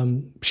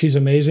 She's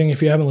amazing.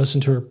 If you haven't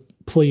listened to her,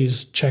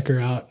 please check her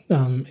out.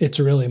 It's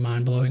really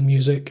mind-blowing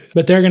music.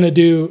 But they're going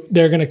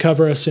to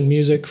cover us in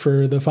music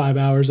for the 5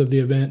 hours of the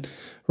event.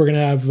 We're going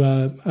to have,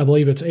 I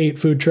believe it's 8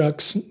 food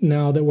trucks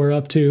now that we're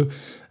up to.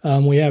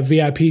 We have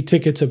VIP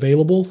tickets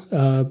available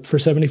for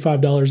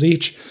 $75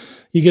 each.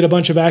 You get a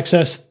bunch of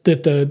access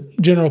that the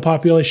general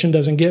population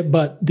doesn't get,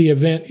 but the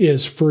event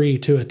is free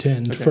to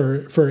attend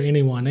for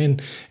anyone.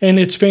 And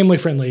it's family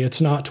friendly.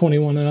 It's not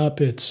 21 and up.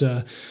 It's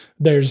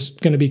there's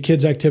going to be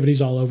kids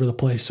activities all over the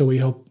place. So we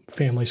hope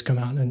families come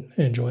out and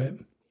enjoy it.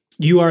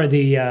 You are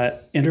the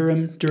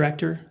interim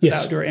director of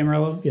Outdoor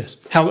Amarillo? Yes.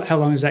 How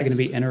long is that going to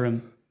be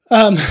interim?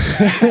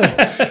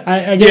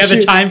 I Do you have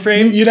a time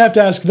frame? You'd have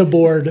to ask the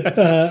board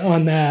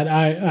on that.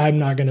 I'm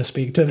not going to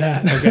speak to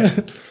that.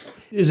 Okay.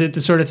 Is it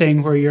the sort of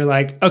thing where you're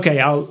like,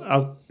 okay,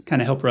 I'll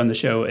kind of help run the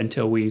show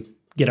until we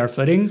get our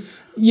footing?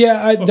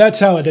 Yeah, that's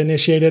how it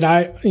initiated.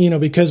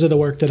 Because of the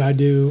work that I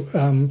do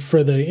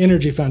for the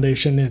Energy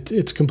Foundation,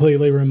 it's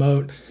completely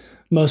remote.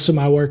 Most of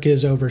my work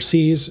is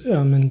overseas,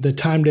 and the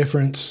time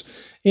difference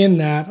in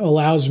that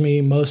allows me,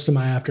 most of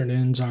my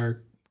afternoons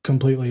are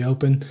completely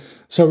open.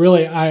 So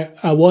really,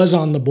 I was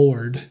on the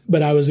board,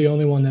 but I was the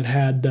only one that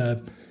had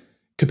the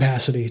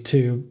capacity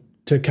to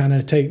kind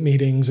of take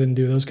meetings and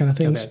do those kind of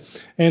things. Okay.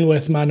 And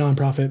with my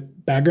nonprofit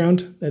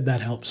background, that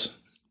helps.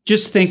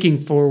 Just thinking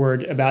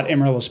forward about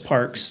Amarillo's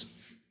parks,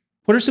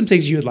 what are some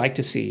things you would like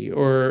to see,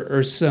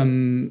 or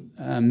some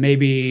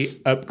maybe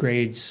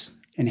upgrades,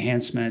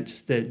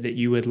 enhancements that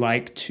you would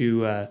like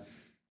to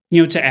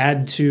to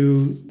add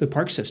to the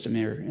park system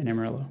here in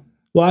Amarillo?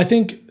 Well, I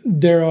think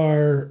there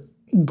are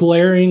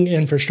glaring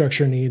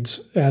infrastructure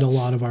needs at a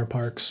lot of our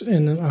parks,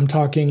 and I'm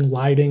talking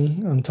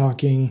lighting, I'm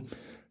talking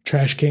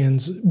trash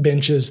cans,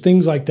 benches,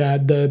 things like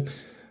that.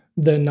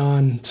 The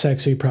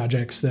non-sexy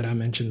projects that I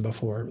mentioned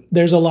before.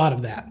 There's a lot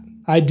of that.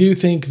 I do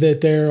think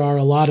that there are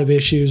a lot of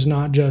issues,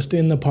 not just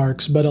in the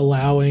parks, but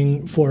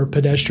allowing for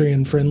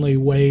pedestrian-friendly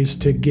ways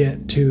to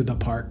get to the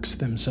parks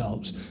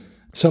themselves.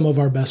 Some of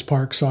our best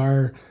parks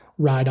are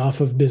right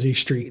off of busy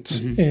streets,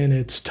 and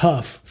it's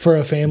tough for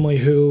a family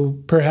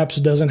who perhaps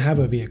doesn't have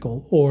a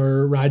vehicle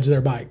or rides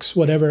their bikes,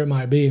 whatever it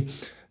might be,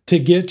 to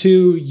get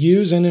to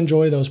use and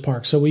enjoy those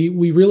parks. So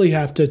we really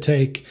have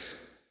to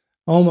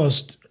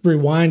almost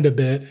rewind a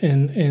bit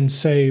and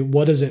say,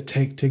 what does it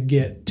take to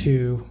get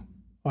to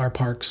our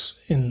parks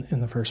in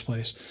the first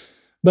place?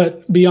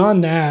 But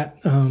beyond that,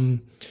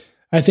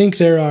 I think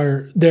there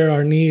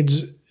are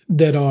needs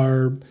that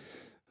are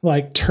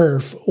like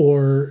turf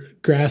or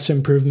grass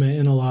improvement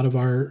in a lot of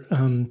our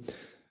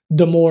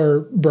the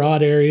more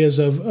broad areas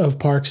of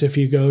parks. If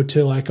you go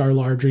to like our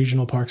large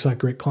regional parks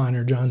like Rick Klein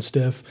or John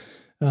Stiff,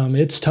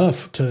 it's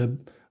tough to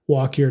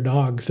walk your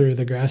dog through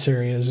the grass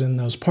areas in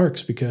those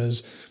parks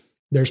because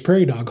there's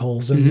prairie dog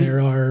holes and there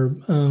are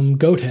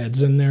goat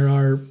heads and there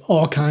are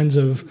all kinds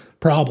of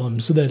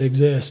problems that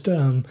exist.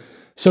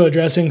 So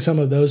addressing some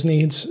of those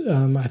needs,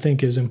 I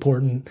think, is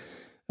important.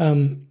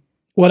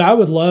 What I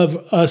would love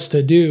us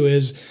to do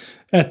is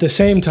at the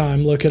same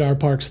time look at our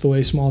parks the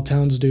way small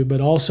towns do, but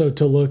also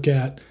to look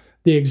at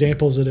the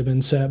examples that have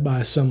been set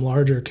by some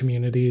larger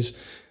communities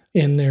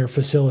in their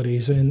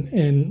facilities.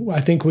 And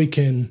I think we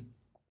can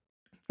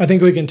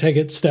take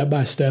it step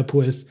by step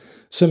with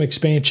some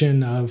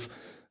expansion of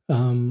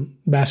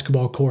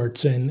basketball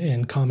courts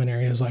and common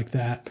areas like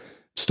that.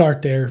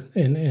 Start there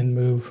and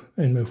move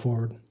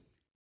forward.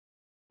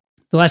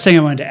 The last thing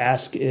I wanted to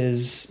ask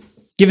is,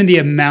 given the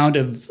amount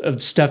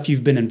of stuff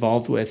you've been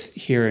involved with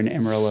here in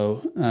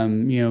Amarillo,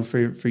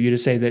 for you to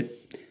say that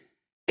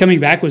coming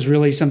back was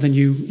really something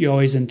you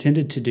always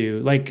intended to do.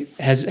 Like,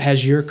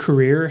 has your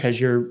career, has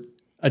your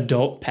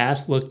adult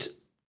path looked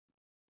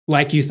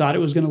like you thought it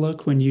was going to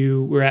look when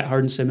you were at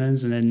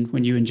Hardin-Simmons, and then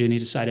when you and Jenny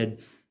decided,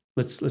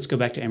 let's go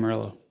back to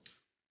Amarillo?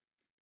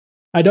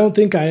 I don't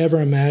think I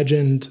ever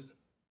imagined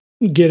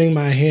getting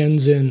my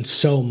hands in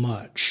so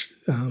much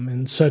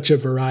and such a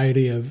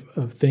variety of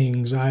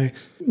things.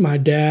 My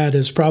dad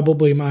is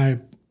probably my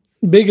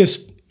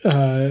biggest,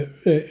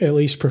 at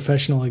least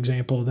professional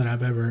example that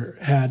I've ever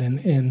had.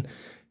 And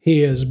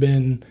he has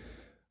been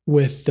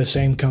with the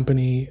same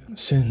company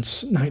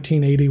since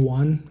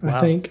 1981, wow. I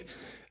think.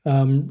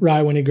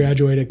 Right when he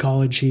graduated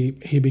college,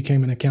 he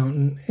became an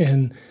accountant.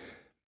 And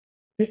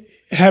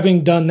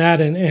having done that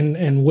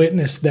and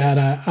witnessed that,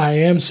 I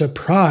am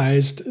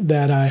surprised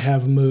that I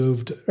have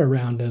moved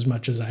around as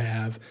much as I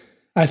have.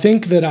 I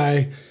think that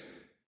I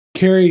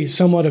carry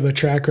somewhat of a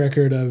track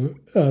record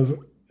of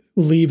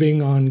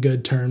leaving on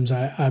good terms.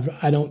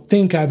 I don't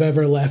think I've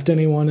ever left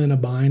anyone in a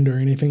bind or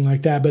anything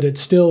like that, but it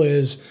still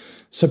is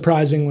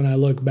surprising when I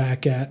look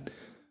back at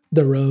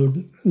the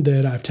road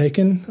that I've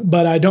taken,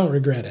 but I don't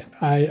regret it.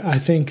 I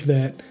think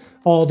that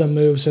all the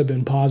moves have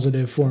been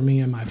positive for me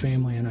and my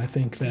family, and I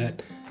think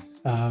that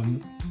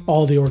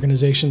all the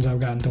organizations I've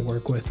gotten to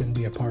work with and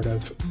be a part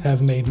of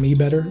have made me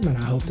better, and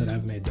I hope that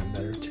I've made them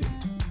better too.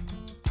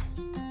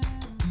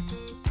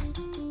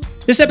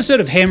 This episode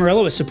of Hey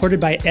Amarillo is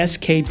supported by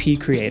SKP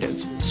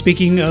Creative.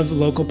 Speaking of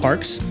local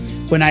parks,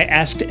 when I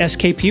asked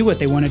SKP what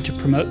they wanted to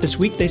promote this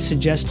week, they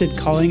suggested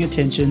calling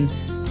attention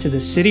to the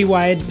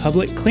citywide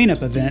public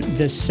cleanup event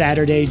this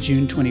Saturday,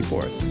 June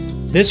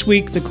 24th. This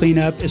week, the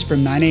cleanup is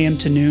from 9 a.m.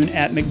 to noon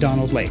at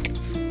McDonald Lake.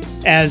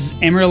 As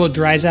Amarillo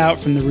dries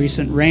out from the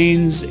recent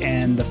rains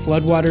and the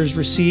floodwaters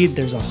recede,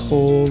 there's a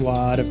whole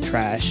lot of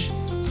trash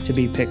to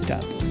be picked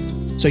up.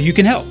 So you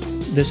can help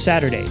this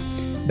Saturday.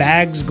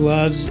 Bags,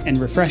 gloves, and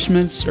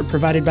refreshments are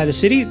provided by the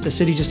city. The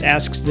city just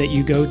asks that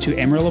you go to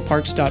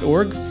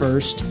amarilloparks.org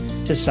first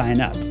to sign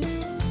up.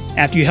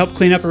 After you help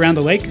clean up around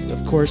the lake,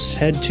 of course,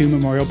 head to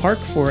Memorial Park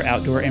for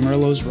Outdoor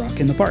Amarillo's Rock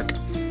in the Park.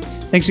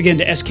 Thanks again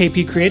to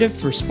SKP Creative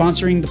for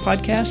sponsoring the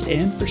podcast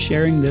and for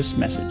sharing this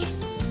message.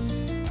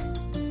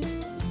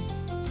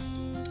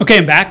 Okay,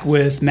 I'm back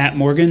with Matt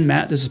Morgan.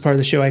 Matt, this is part of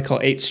the show I call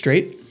 8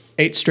 Straight.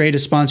 8 Straight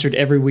is sponsored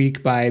every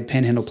week by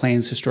Panhandle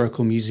Plains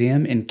Historical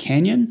Museum in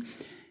Canyon.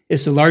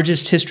 It's the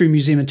largest history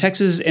museum in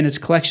Texas, and its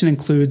collection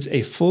includes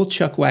a full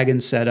chuck wagon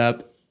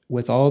setup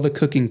with all the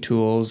cooking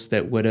tools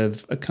that would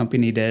have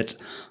accompanied it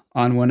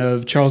on one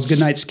of Charles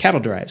Goodnight's cattle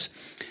drives.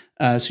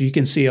 So you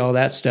can see all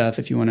that stuff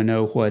if you want to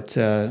know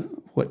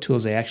what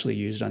tools they actually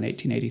used on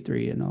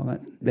 1883 and all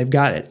that. They've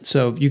got it.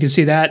 So you can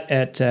see that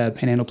at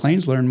Panhandle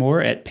Plains. Learn more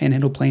at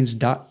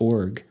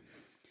panhandleplains.org.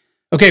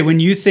 Okay,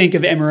 when you think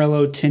of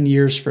Amarillo 10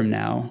 years from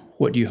now,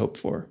 what do you hope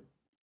for?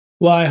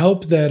 Well, I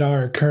hope that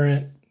our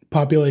current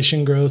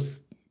population growth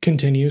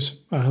continues.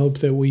 I hope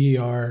that we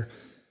are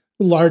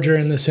larger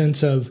in the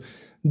sense of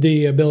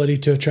the ability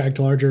to attract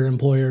larger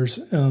employers,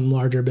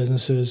 larger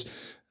businesses,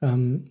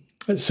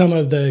 some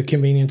of the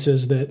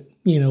conveniences that,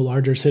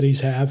 larger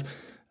cities have.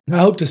 I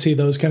hope to see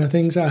those kind of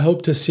things. I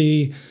hope to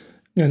see,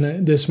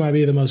 and this might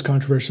be the most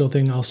controversial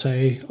thing I'll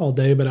say all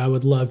day, but I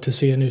would love to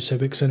see a new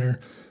civic center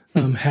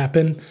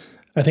happen.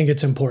 I think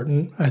it's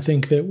important. I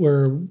think that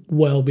we're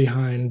well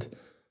behind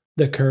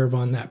the curve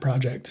on that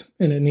project,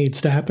 and it needs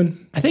to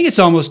happen. I think it's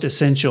almost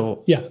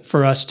essential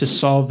for us to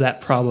solve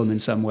that problem in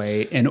some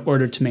way in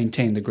order to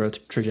maintain the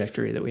growth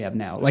trajectory that we have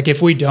now. Like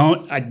if we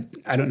don't,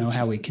 I don't know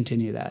how we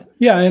continue that.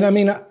 Yeah, and I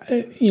mean,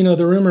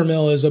 the rumor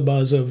mill is a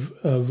buzz of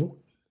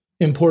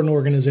important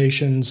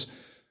organizations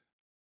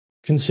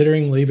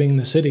considering leaving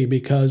the city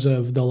because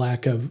of the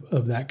lack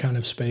of that kind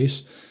of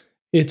space.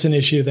 It's an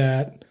issue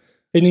that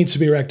it needs to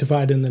be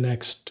rectified in the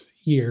next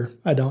year.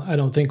 I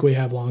don't think we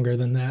have longer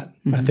than that.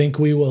 Mm-hmm. I think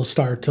we will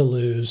start to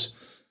lose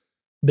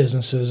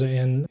businesses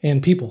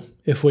and people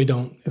if we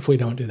don't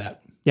do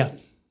that. Yeah.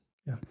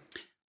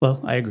 Well,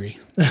 I agree.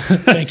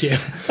 Thank you.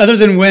 Other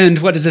than wind,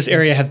 what does this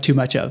area have too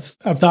much of?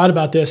 I've thought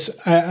about this.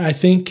 I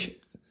think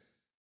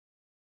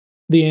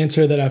the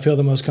answer that I feel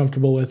the most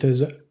comfortable with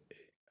is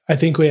I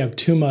think we have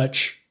too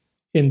much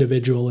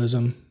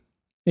individualism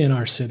in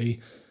our city.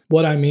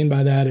 What I mean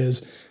by that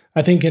is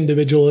I think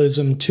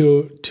individualism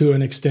to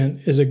an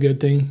extent is a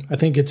good thing. I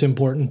think it's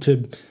important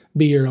to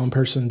be your own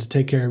person, to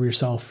take care of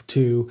yourself,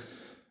 to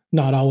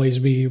not always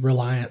be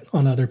reliant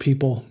on other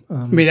people.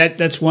 I mean,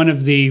 that's one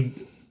of the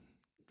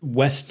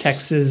West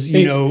Texas,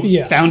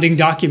 founding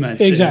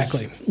documents.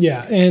 Exactly.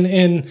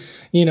 And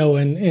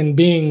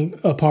being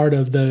a part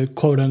of the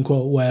quote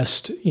unquote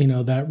West,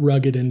 that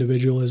rugged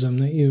individualism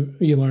that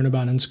you learn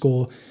about in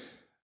school,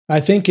 I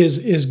think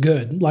is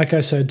good, like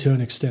I said, to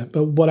an extent.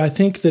 But what I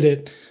think that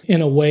it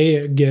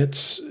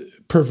gets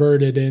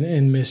perverted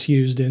and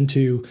misused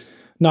into,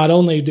 not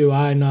only do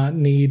I not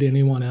need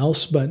anyone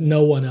else, but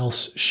no one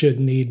else should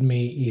need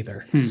me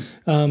either.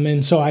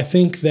 And so I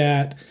think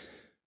that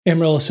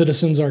Amarillo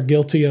citizens are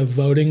guilty of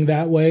voting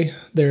that way.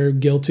 They're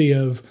guilty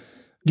of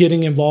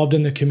getting involved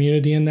in the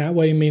community in that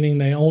way, meaning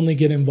they only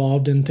get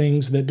involved in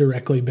things that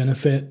directly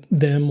benefit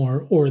them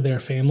or their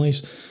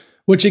families.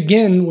 Which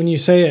again, when you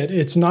say it,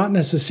 it's not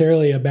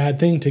necessarily a bad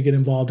thing to get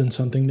involved in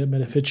something that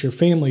benefits your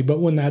family.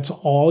 But when that's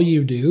all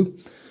you do,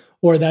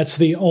 or that's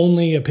the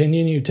only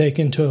opinion you take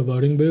into a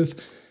voting booth,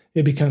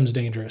 it becomes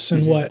dangerous.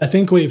 And what I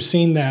think we've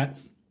seen that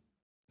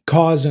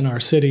cause in our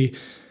city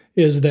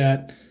is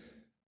that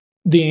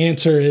the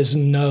answer is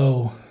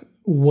no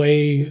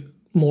way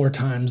more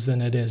times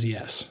than it is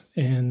yes.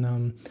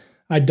 And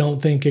I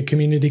don't think a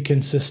community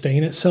can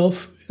sustain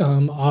itself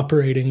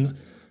operating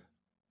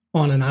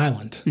on an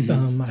island.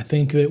 I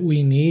think that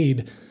we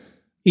need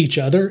each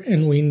other,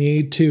 and we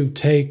need to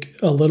take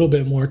a little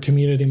bit more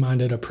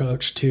community-minded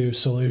approach to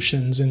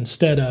solutions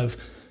instead of,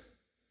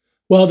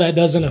 well, that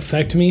doesn't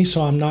affect me,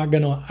 so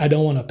I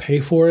don't want to pay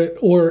for it.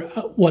 Or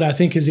what I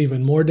think is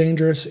even more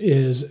dangerous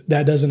is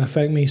that doesn't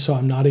affect me, so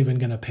I'm not even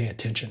going to pay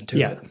attention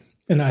to it.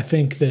 And I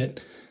think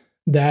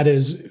that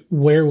is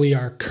where we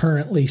are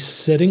currently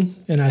sitting.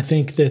 And I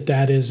think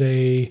that is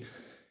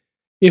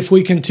if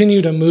we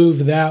continue to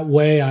move that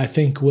way, I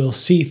think we'll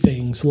see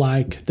things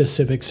like the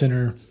Civic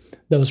Center,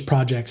 those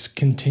projects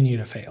continue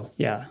to fail.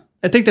 Yeah,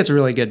 I think that's a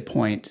really good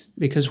point,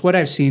 because what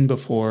I've seen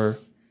before,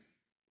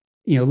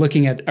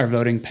 looking at our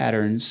voting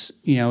patterns,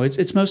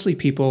 it's mostly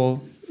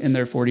people in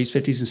their 40s,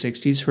 50s, and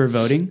 60s who are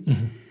voting.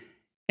 Mm-hmm.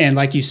 And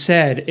like you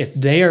said, if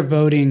they are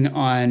voting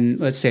on,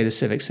 let's say, the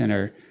Civic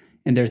Center,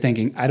 and they're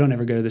thinking, I don't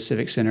ever go to the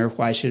Civic Center,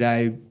 why should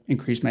I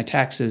increase my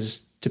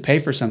taxes to pay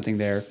for something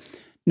there?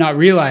 Not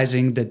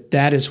realizing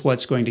that is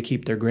what's going to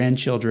keep their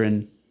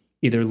grandchildren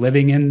either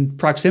living in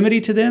proximity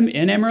to them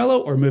in Amarillo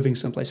or moving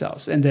someplace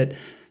else. And that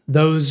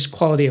those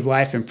quality of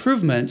life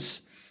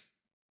improvements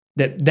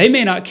that they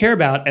may not care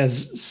about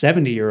as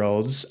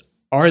 70-year-olds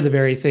are the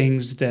very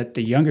things that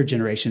the younger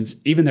generations,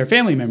 even their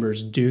family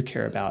members, do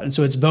care about. And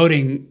so it's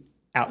voting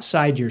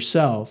outside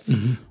yourself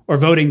or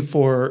voting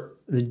for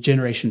the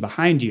generation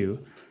behind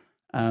you.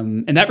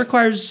 And that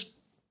requires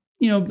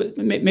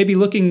maybe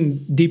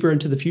looking deeper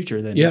into the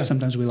future than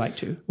sometimes we like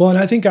to. Well, and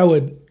I think I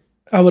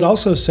would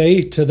also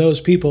say to those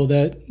people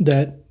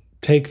that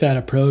take that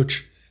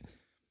approach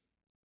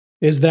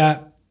is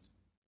that,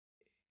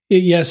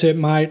 yes, it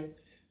might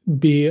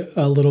be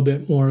a little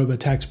bit more of a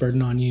tax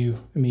burden on you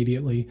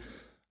immediately,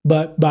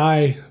 but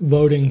by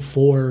voting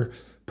for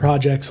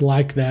projects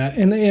like that.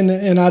 And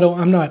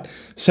I'm not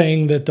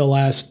saying that the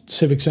last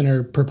Civic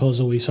Center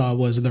proposal we saw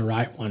was the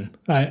right one.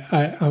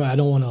 I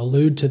don't want to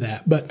allude to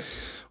that. But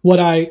what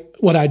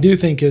I do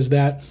think is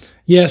that,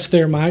 yes,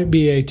 there might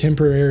be a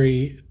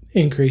temporary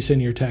increase in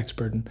your tax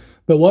burden,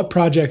 but what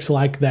projects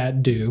like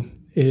that do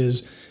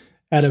is,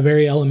 at a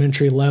very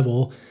elementary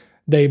level,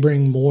 they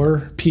bring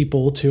more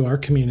people to our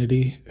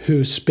community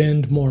who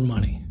spend more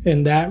money.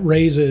 And that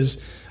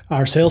raises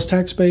our sales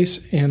tax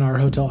base and our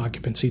hotel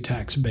occupancy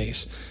tax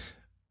base.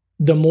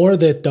 The more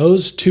that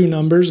those two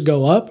numbers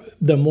go up,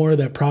 the more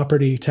that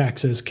property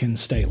taxes can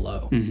stay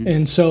low. Mm-hmm.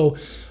 And so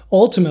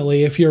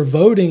ultimately, if you're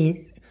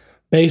voting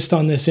based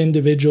on this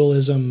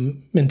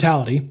individualism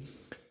mentality,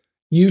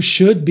 you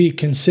should be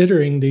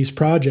considering these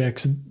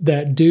projects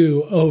that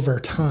do over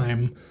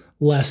time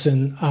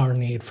lessen our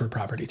need for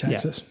property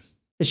taxes. Yeah.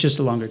 It's just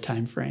a longer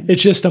time frame.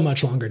 It's just a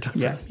much longer time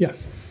frame. Yeah.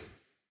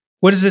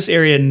 What does this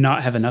area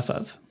not have enough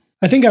of?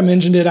 I think I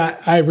mentioned it.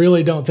 I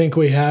really don't think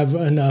we have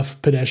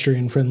enough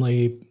pedestrian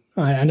friendly.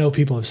 I know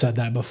people have said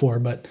that before,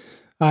 but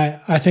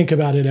I think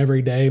about it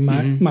every day.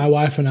 My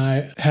wife and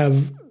I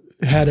have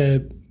had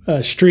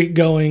a streak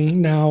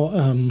going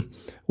now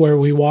where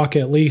we walk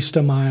at least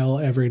a mile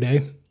every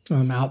day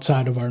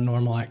outside of our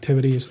normal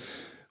activities.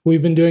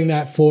 We've been doing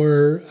that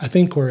for, I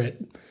think we're at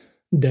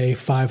day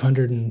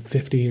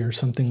 550 or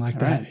something like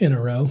that in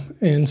a row.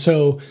 And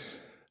so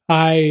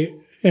I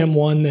am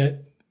one that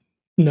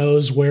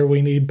knows where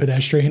we need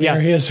pedestrian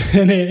areas.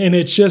 And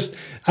it's just,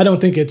 I don't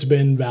think it's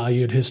been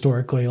valued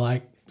historically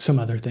like some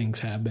other things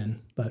have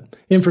been. But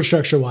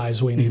infrastructure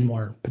wise, we need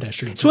more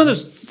pedestrian. It's one of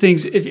those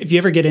things, if you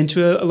ever get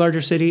into a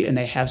larger city and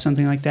they have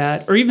something like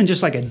that, or even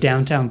just like a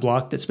downtown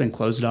block that's been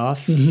closed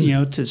off,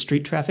 to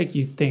street traffic,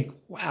 you think,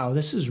 wow,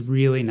 this is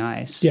really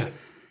nice. Yeah.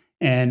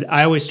 And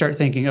I always start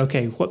thinking,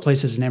 okay, what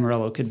places in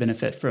Amarillo could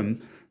benefit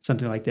from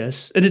something like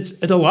this? And it's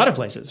a lot of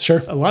places.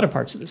 Sure. A lot of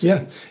parts of the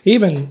city. Yeah.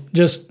 Even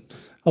just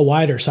a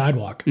wider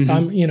sidewalk. I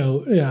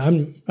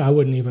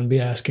wouldn't even be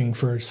asking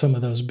for some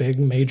of those big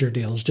major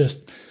deals,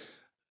 just,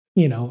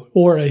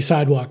 or a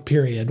sidewalk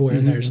period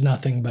where there's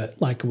nothing but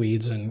like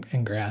weeds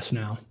and grass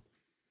now.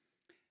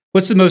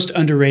 What's the most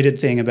underrated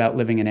thing about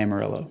living in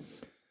Amarillo?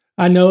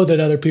 I know that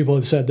other people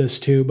have said this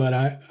too, but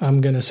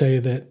I'm going to say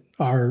that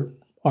our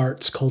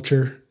arts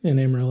culture in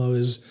Amarillo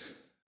is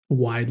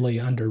widely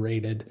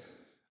underrated.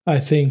 I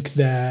think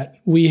that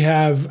we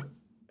have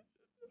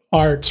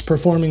arts,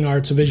 performing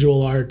arts,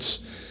 visual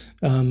arts,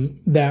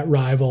 that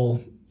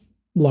rival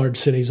large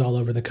cities all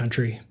over the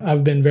country.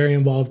 I've been very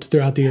involved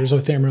throughout the years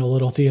with Amarillo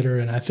Little Theater,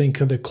 and I think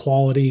the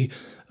quality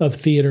of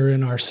theater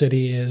in our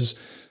city is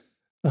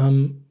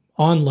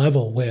on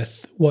level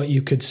with what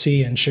you could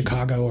see in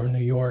Chicago or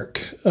New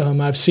York.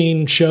 I've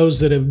seen shows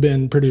that have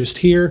been produced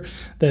here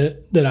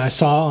that I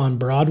saw on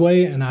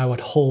Broadway, and I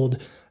would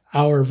hold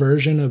our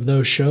version of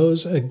those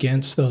shows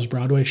against those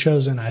Broadway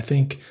shows, and I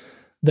think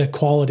the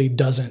quality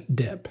doesn't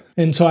dip.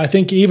 And so I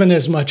think even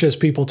as much as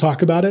people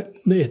talk about it,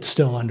 it's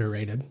still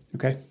underrated.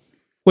 Okay.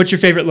 What's your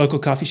favorite local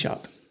coffee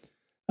shop?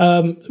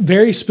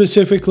 Very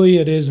specifically,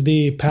 it is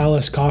the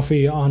Palace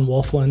Coffee on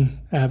Wolfland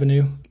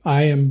Avenue.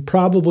 I am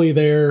probably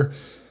there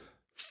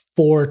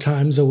 4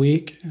 times a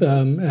week,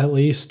 at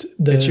least.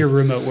 It's your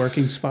remote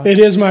working spot? It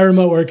is my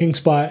remote working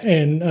spot.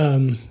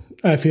 And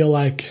I feel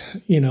like,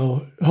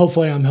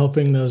 hopefully I'm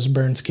helping those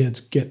Burns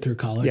kids get through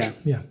college.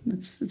 Yeah.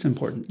 It's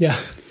important. Yeah.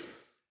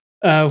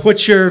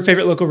 What's your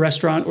favorite local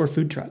restaurant or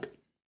food truck?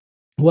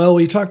 Well,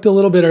 we talked a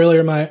little bit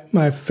earlier.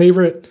 My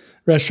favorite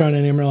restaurant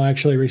in Amarillo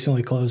actually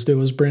recently closed. It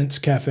was Brent's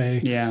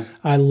Cafe. Yeah.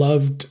 I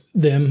loved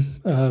them.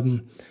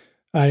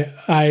 My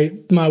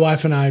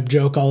wife and I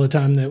joke all the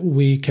time that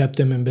we kept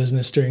them in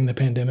business during the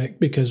pandemic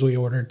because we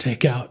ordered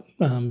takeout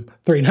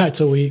 3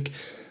 nights a week.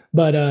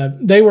 But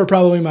they were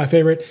probably my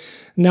favorite.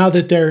 Now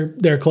that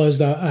they're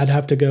closed, I'd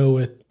have to go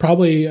with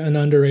probably an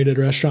underrated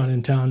restaurant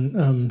in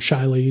town,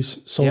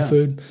 Shiley's Soul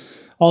Food.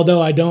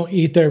 Although I don't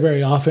eat there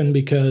very often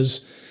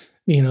because,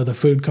 the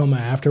food coma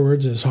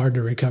afterwards is hard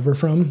to recover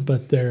from.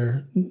 But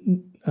they're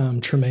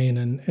Tremaine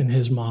and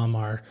his mom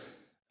are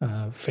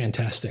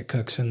fantastic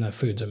cooks, and the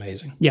food's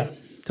amazing. Yeah,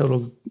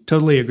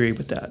 totally agree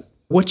with that.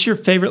 What's your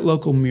favorite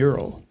local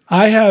mural?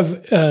 I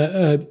have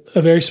a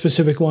very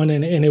specific one,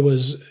 and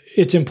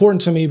it's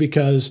important to me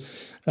because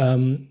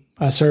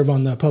I serve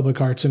on the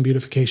Public Arts and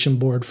Beautification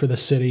Board for the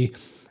city,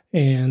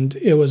 and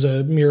it was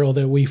a mural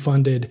that we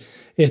funded.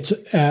 It's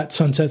at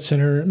Sunset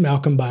Center.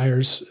 Malcolm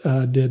Byers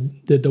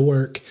did the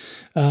work.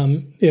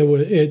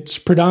 It's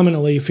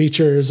predominantly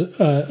features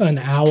an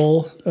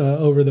owl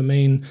over the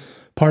main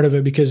part of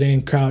it because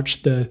Anne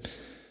Crouch, the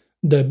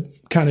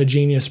kind of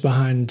genius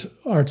behind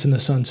Arts in the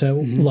Sunset,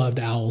 loved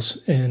owls.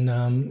 And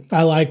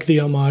I like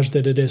the homage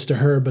that it is to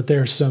her, but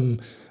there's some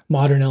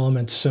modern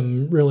elements,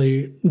 some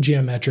really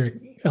geometric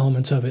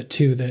elements of it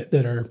too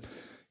that are,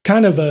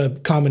 kind of a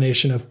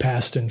combination of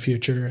past and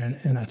future,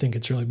 and I think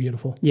it's really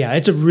beautiful. Yeah,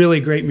 it's a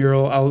really great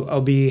mural. I'll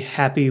be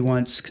happy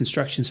once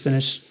construction's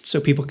finished so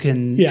people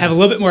can have a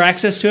little bit more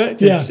access to it.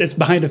 It's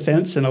behind a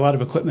fence and a lot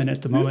of equipment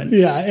at the moment.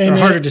 Yeah, and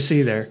harder to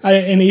see there.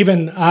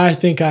 I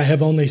think I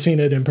have only seen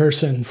it in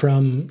person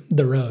from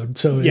the road,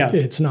 so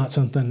it's not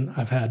something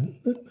I've had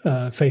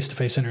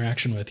face-to-face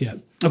interaction with yet.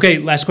 Okay,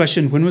 last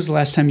question. When was the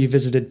last time you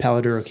visited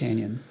Palo Duro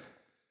Canyon?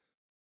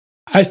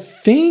 I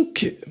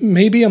think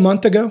maybe a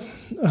month ago.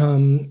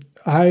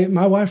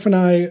 My wife and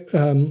I,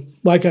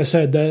 like I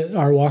said,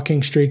 our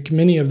walking streak,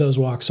 many of those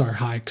walks are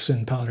hikes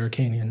in Palo Duro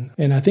Canyon.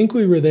 And I think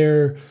we were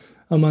there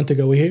a month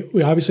ago.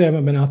 We obviously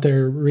haven't been out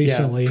there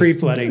recently. Yeah,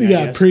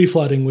 pre-flooding.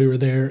 Pre-flooding we were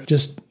there.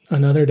 Just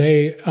another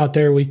day out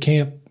there. We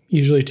camp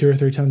usually 2 or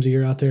 3 times a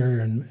year out there,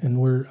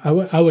 and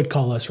I would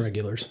call us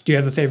regulars. Do you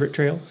have a favorite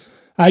trail?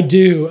 I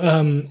do.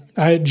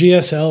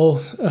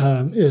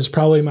 GSL is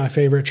probably my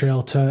favorite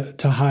trail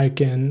to hike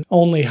and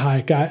only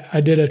hike.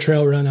 I did a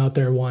trail run out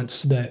there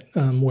once that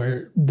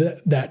where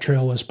that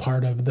trail was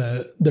part of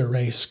the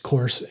race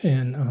course,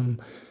 and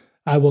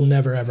I will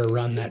never ever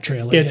run that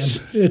trail again.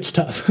 It's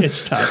tough.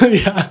 It's tough.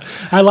 Yeah,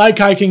 I like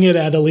hiking it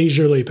at a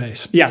leisurely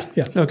pace. Yeah.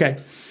 Okay.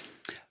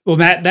 Well,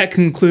 Matt, that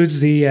concludes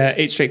the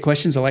 8 straight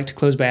questions. I like to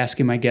close by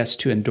asking my guests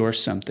to endorse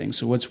something.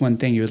 So what's one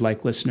thing you would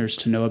like listeners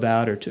to know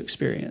about or to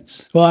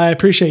experience? Well, I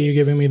appreciate you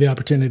giving me the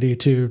opportunity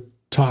to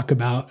talk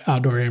about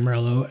Outdoor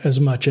Amarillo as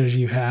much as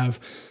you have.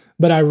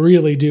 But I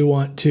really do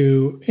want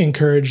to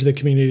encourage the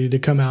community to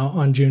come out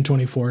on June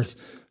 24th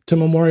to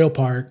Memorial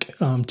Park,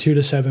 2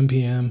 to 7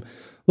 p.m.,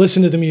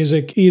 listen to the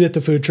music, eat at the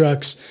food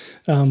trucks,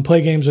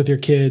 play games with your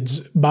kids,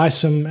 buy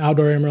some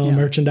Outdoor Amarillo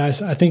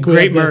merchandise. I think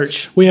great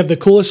merch. We have the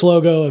coolest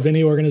logo of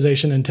any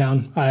organization in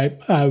town. I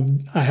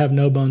have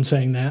no bone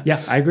saying that.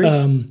 Yeah, I agree.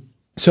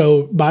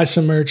 So buy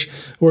some merch.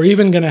 We're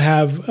even going to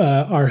have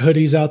our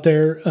hoodies out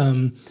there.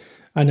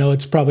 I know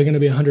it's probably going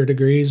to be 100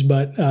 degrees,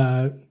 but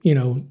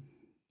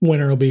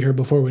winter will be here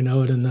before we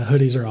know it, and the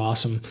hoodies are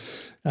awesome.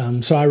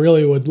 So I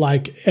really would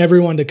like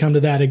everyone to come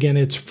to that. Again,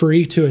 it's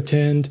free to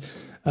attend.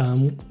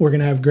 We're going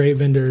to have great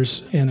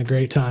vendors and a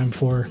great time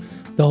for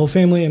the whole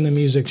family, and the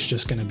music's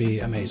just going to be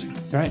amazing.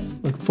 All right.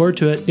 Look forward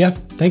to it. Yeah.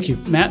 Thank you.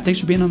 Matt, thanks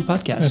for being on the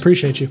podcast. I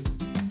appreciate you.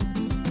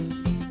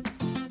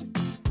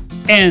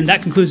 And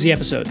that concludes the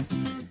episode. I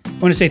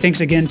want to say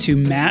thanks again to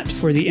Matt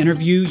for the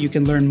interview. You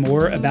can learn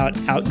more about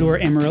Outdoor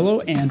Amarillo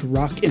and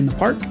Rock in the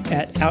Park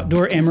at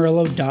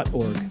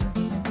outdooramarillo.org.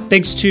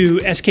 Thanks to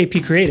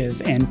SKP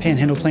Creative and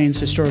Panhandle Plains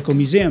Historical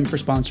Museum for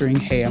sponsoring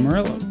Hey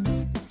Amarillo.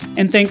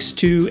 And thanks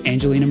to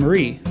Angelina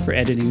Marie for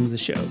editing the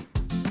show.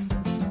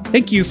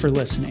 Thank you for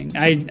listening.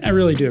 I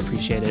really do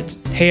appreciate it.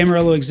 Hey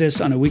Amarillo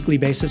exists on a weekly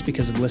basis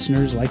because of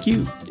listeners like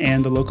you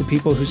and the local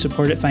people who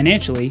support it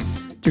financially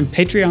through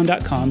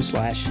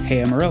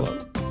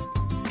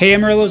patreon.com/HeyAmarillo. Hey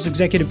Amarillo's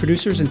executive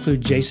producers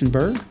include Jason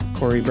Burr,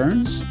 Corey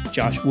Burns,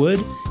 Josh Wood,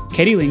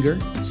 Katie Linger,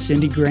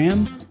 Cindy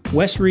Graham,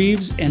 Wes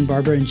Reeves, and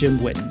Barbara and Jim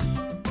Whitten.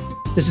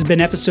 This has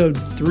been episode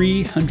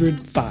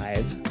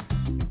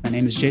 305. My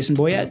name is Jason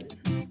Boyette,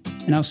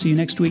 and I'll see you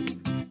next week.